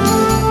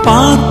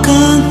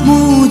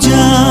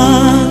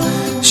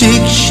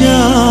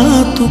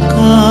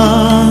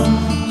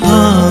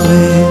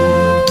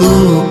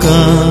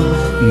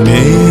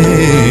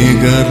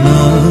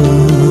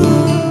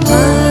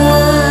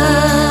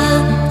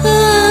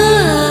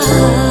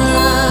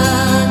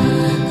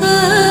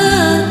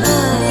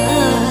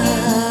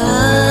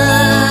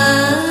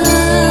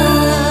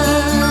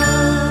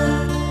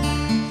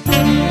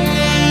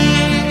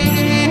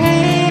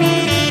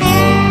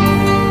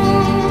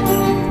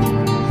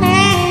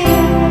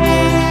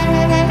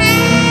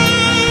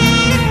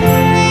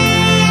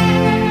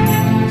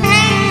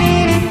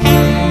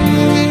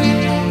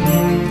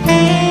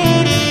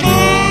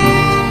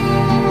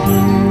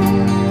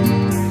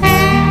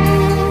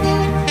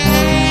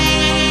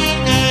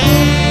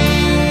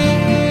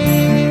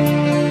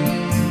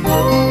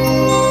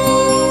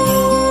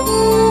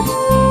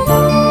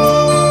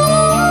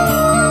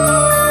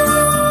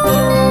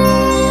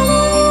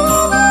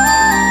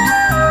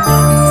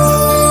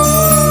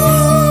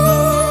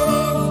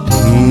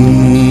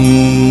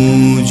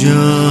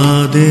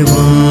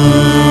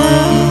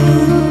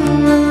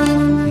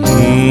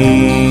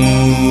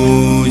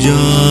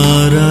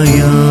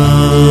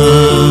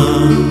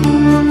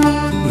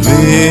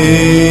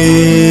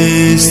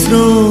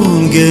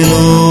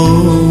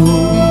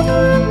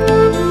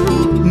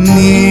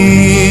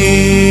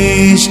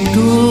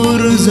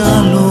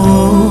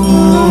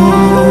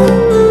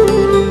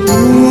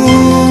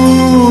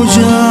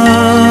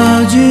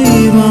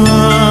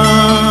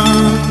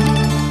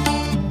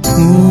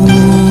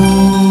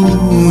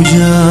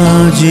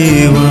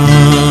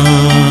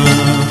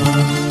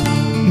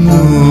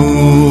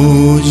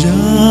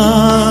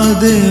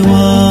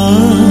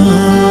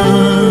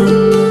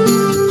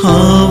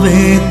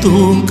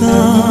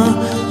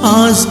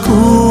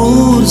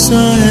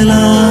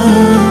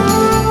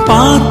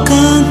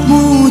पातकांत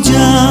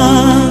मुज्या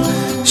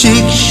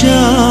शिक्षा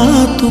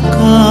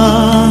तुका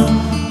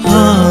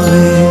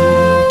हावे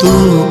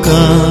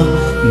तुका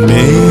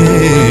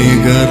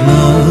मेघना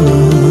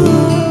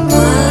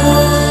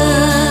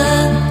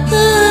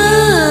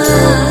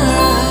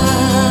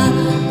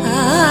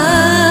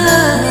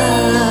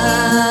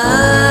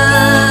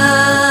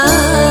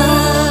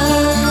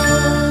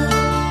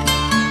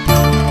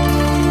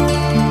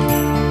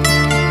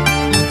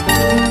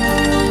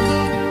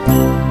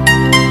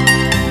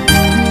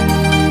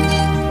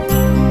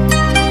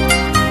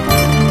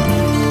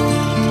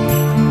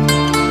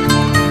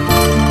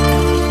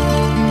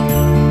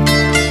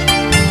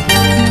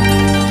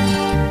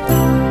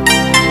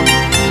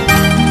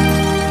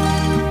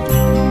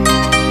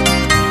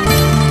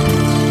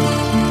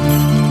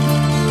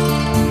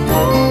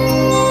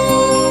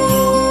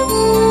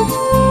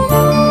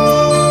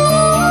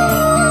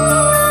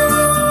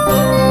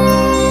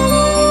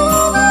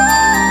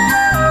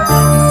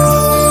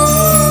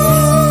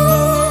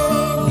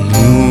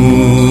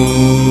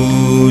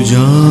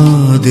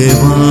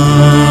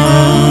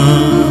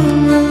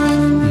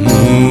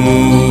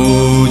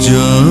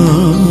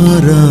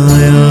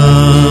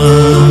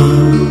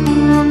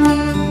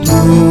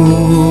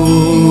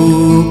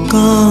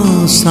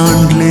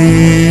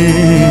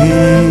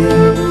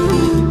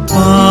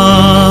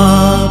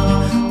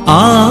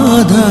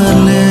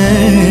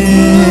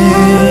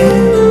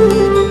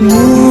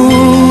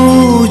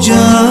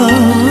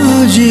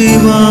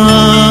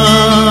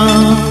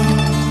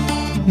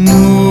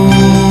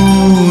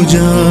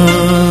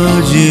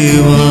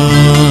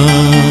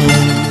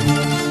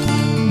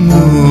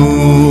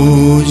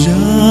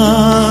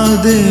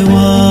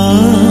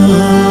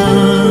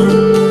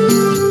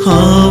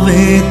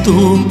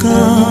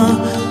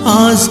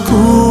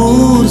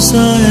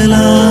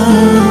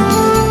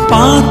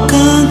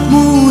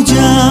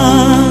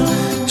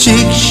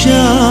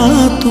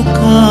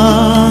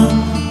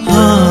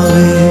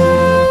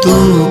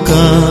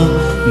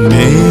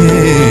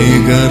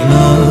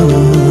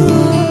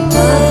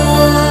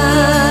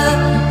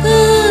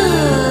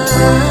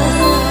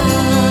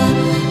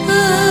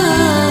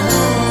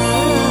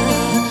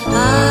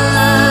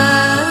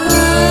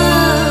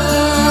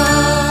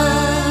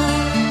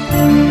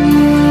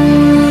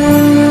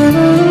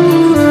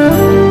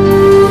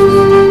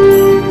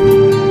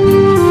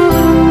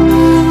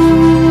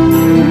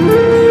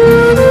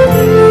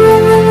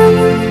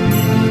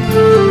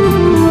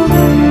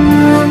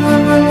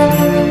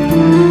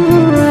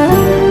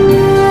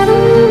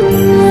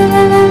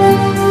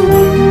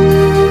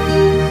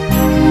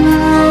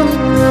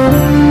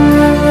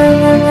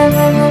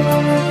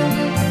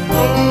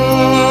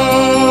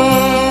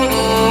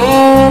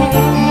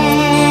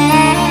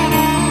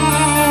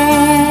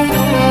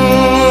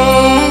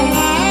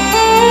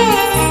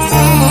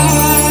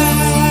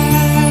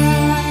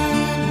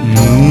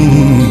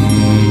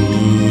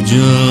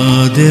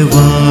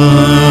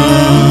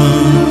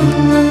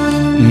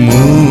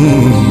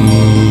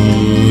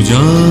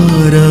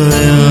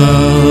मुजाराया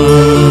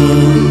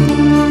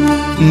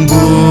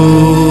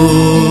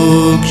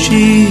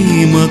गोक्षी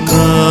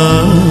मका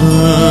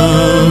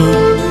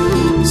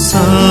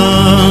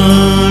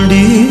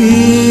साडी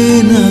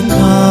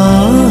नका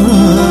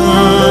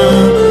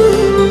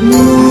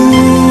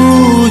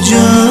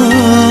मुजा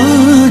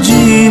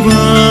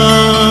जीवा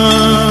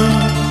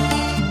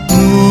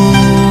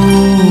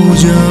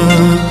मुजा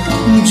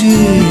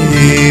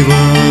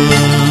जीवा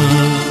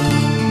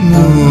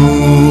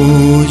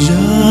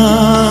मुजा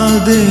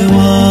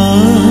देवा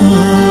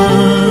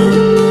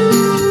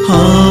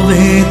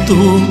हावे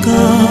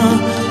तुका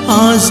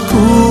आज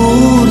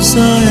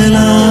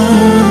खुर्सायला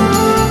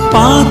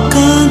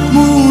पाकात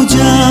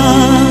मुजा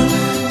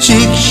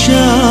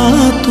शिक्षा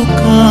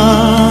तुका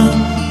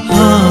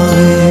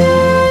हावे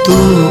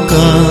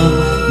तुका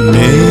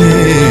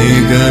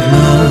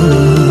नेगरना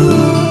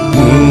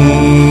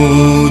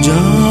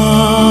मुजा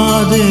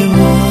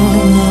देवा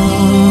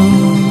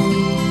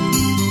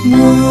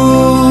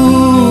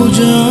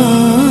मुजा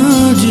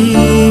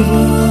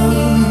जीवा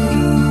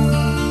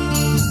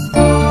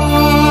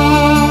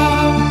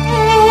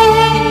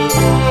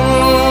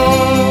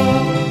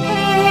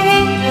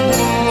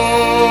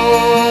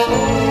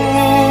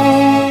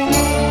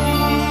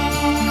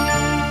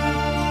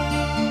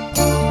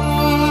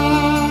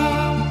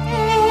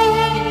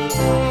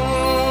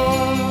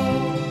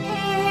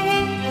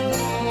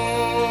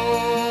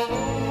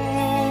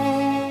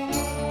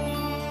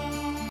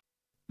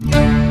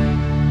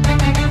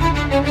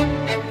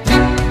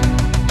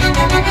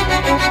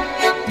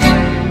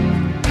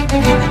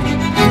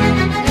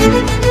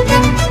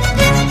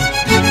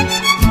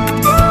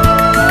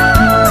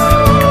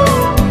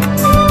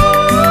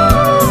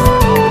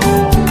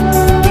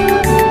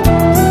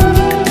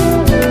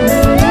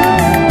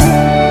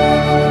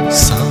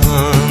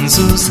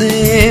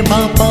Zuze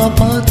Bapa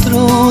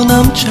patron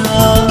amcha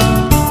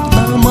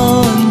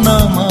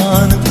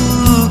naman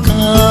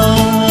tuka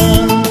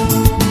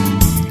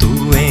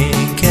tuwe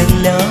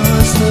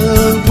kellas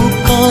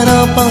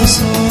bukara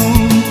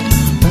pasun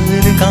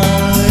arga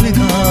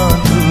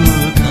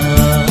tuka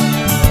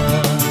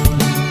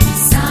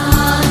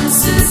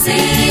Zuze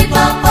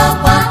Bapa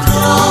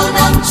patron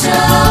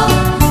amcha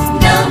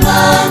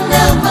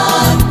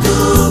naman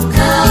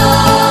tuka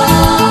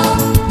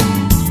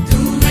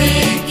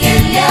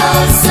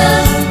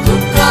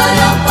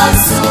bukara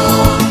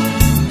pasun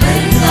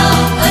arga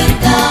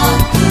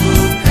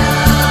tuka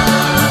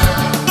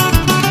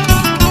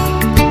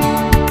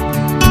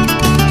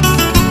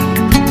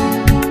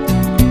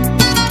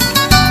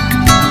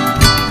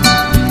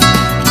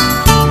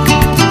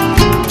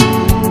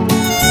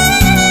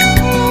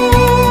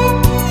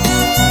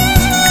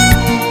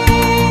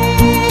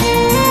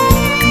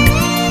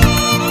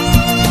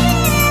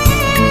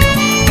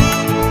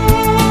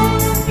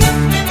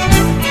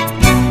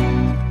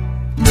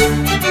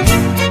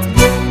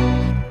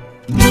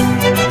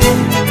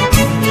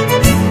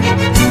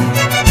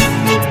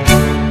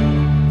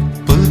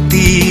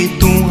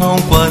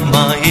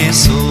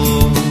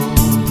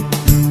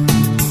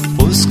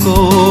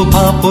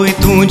Poi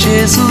tu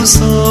Jesus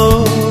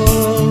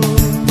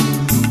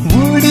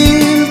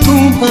वडील तू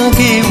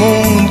भागे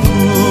मोन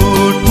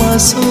कूट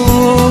मासो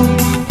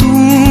तू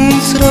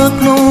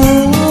राखनो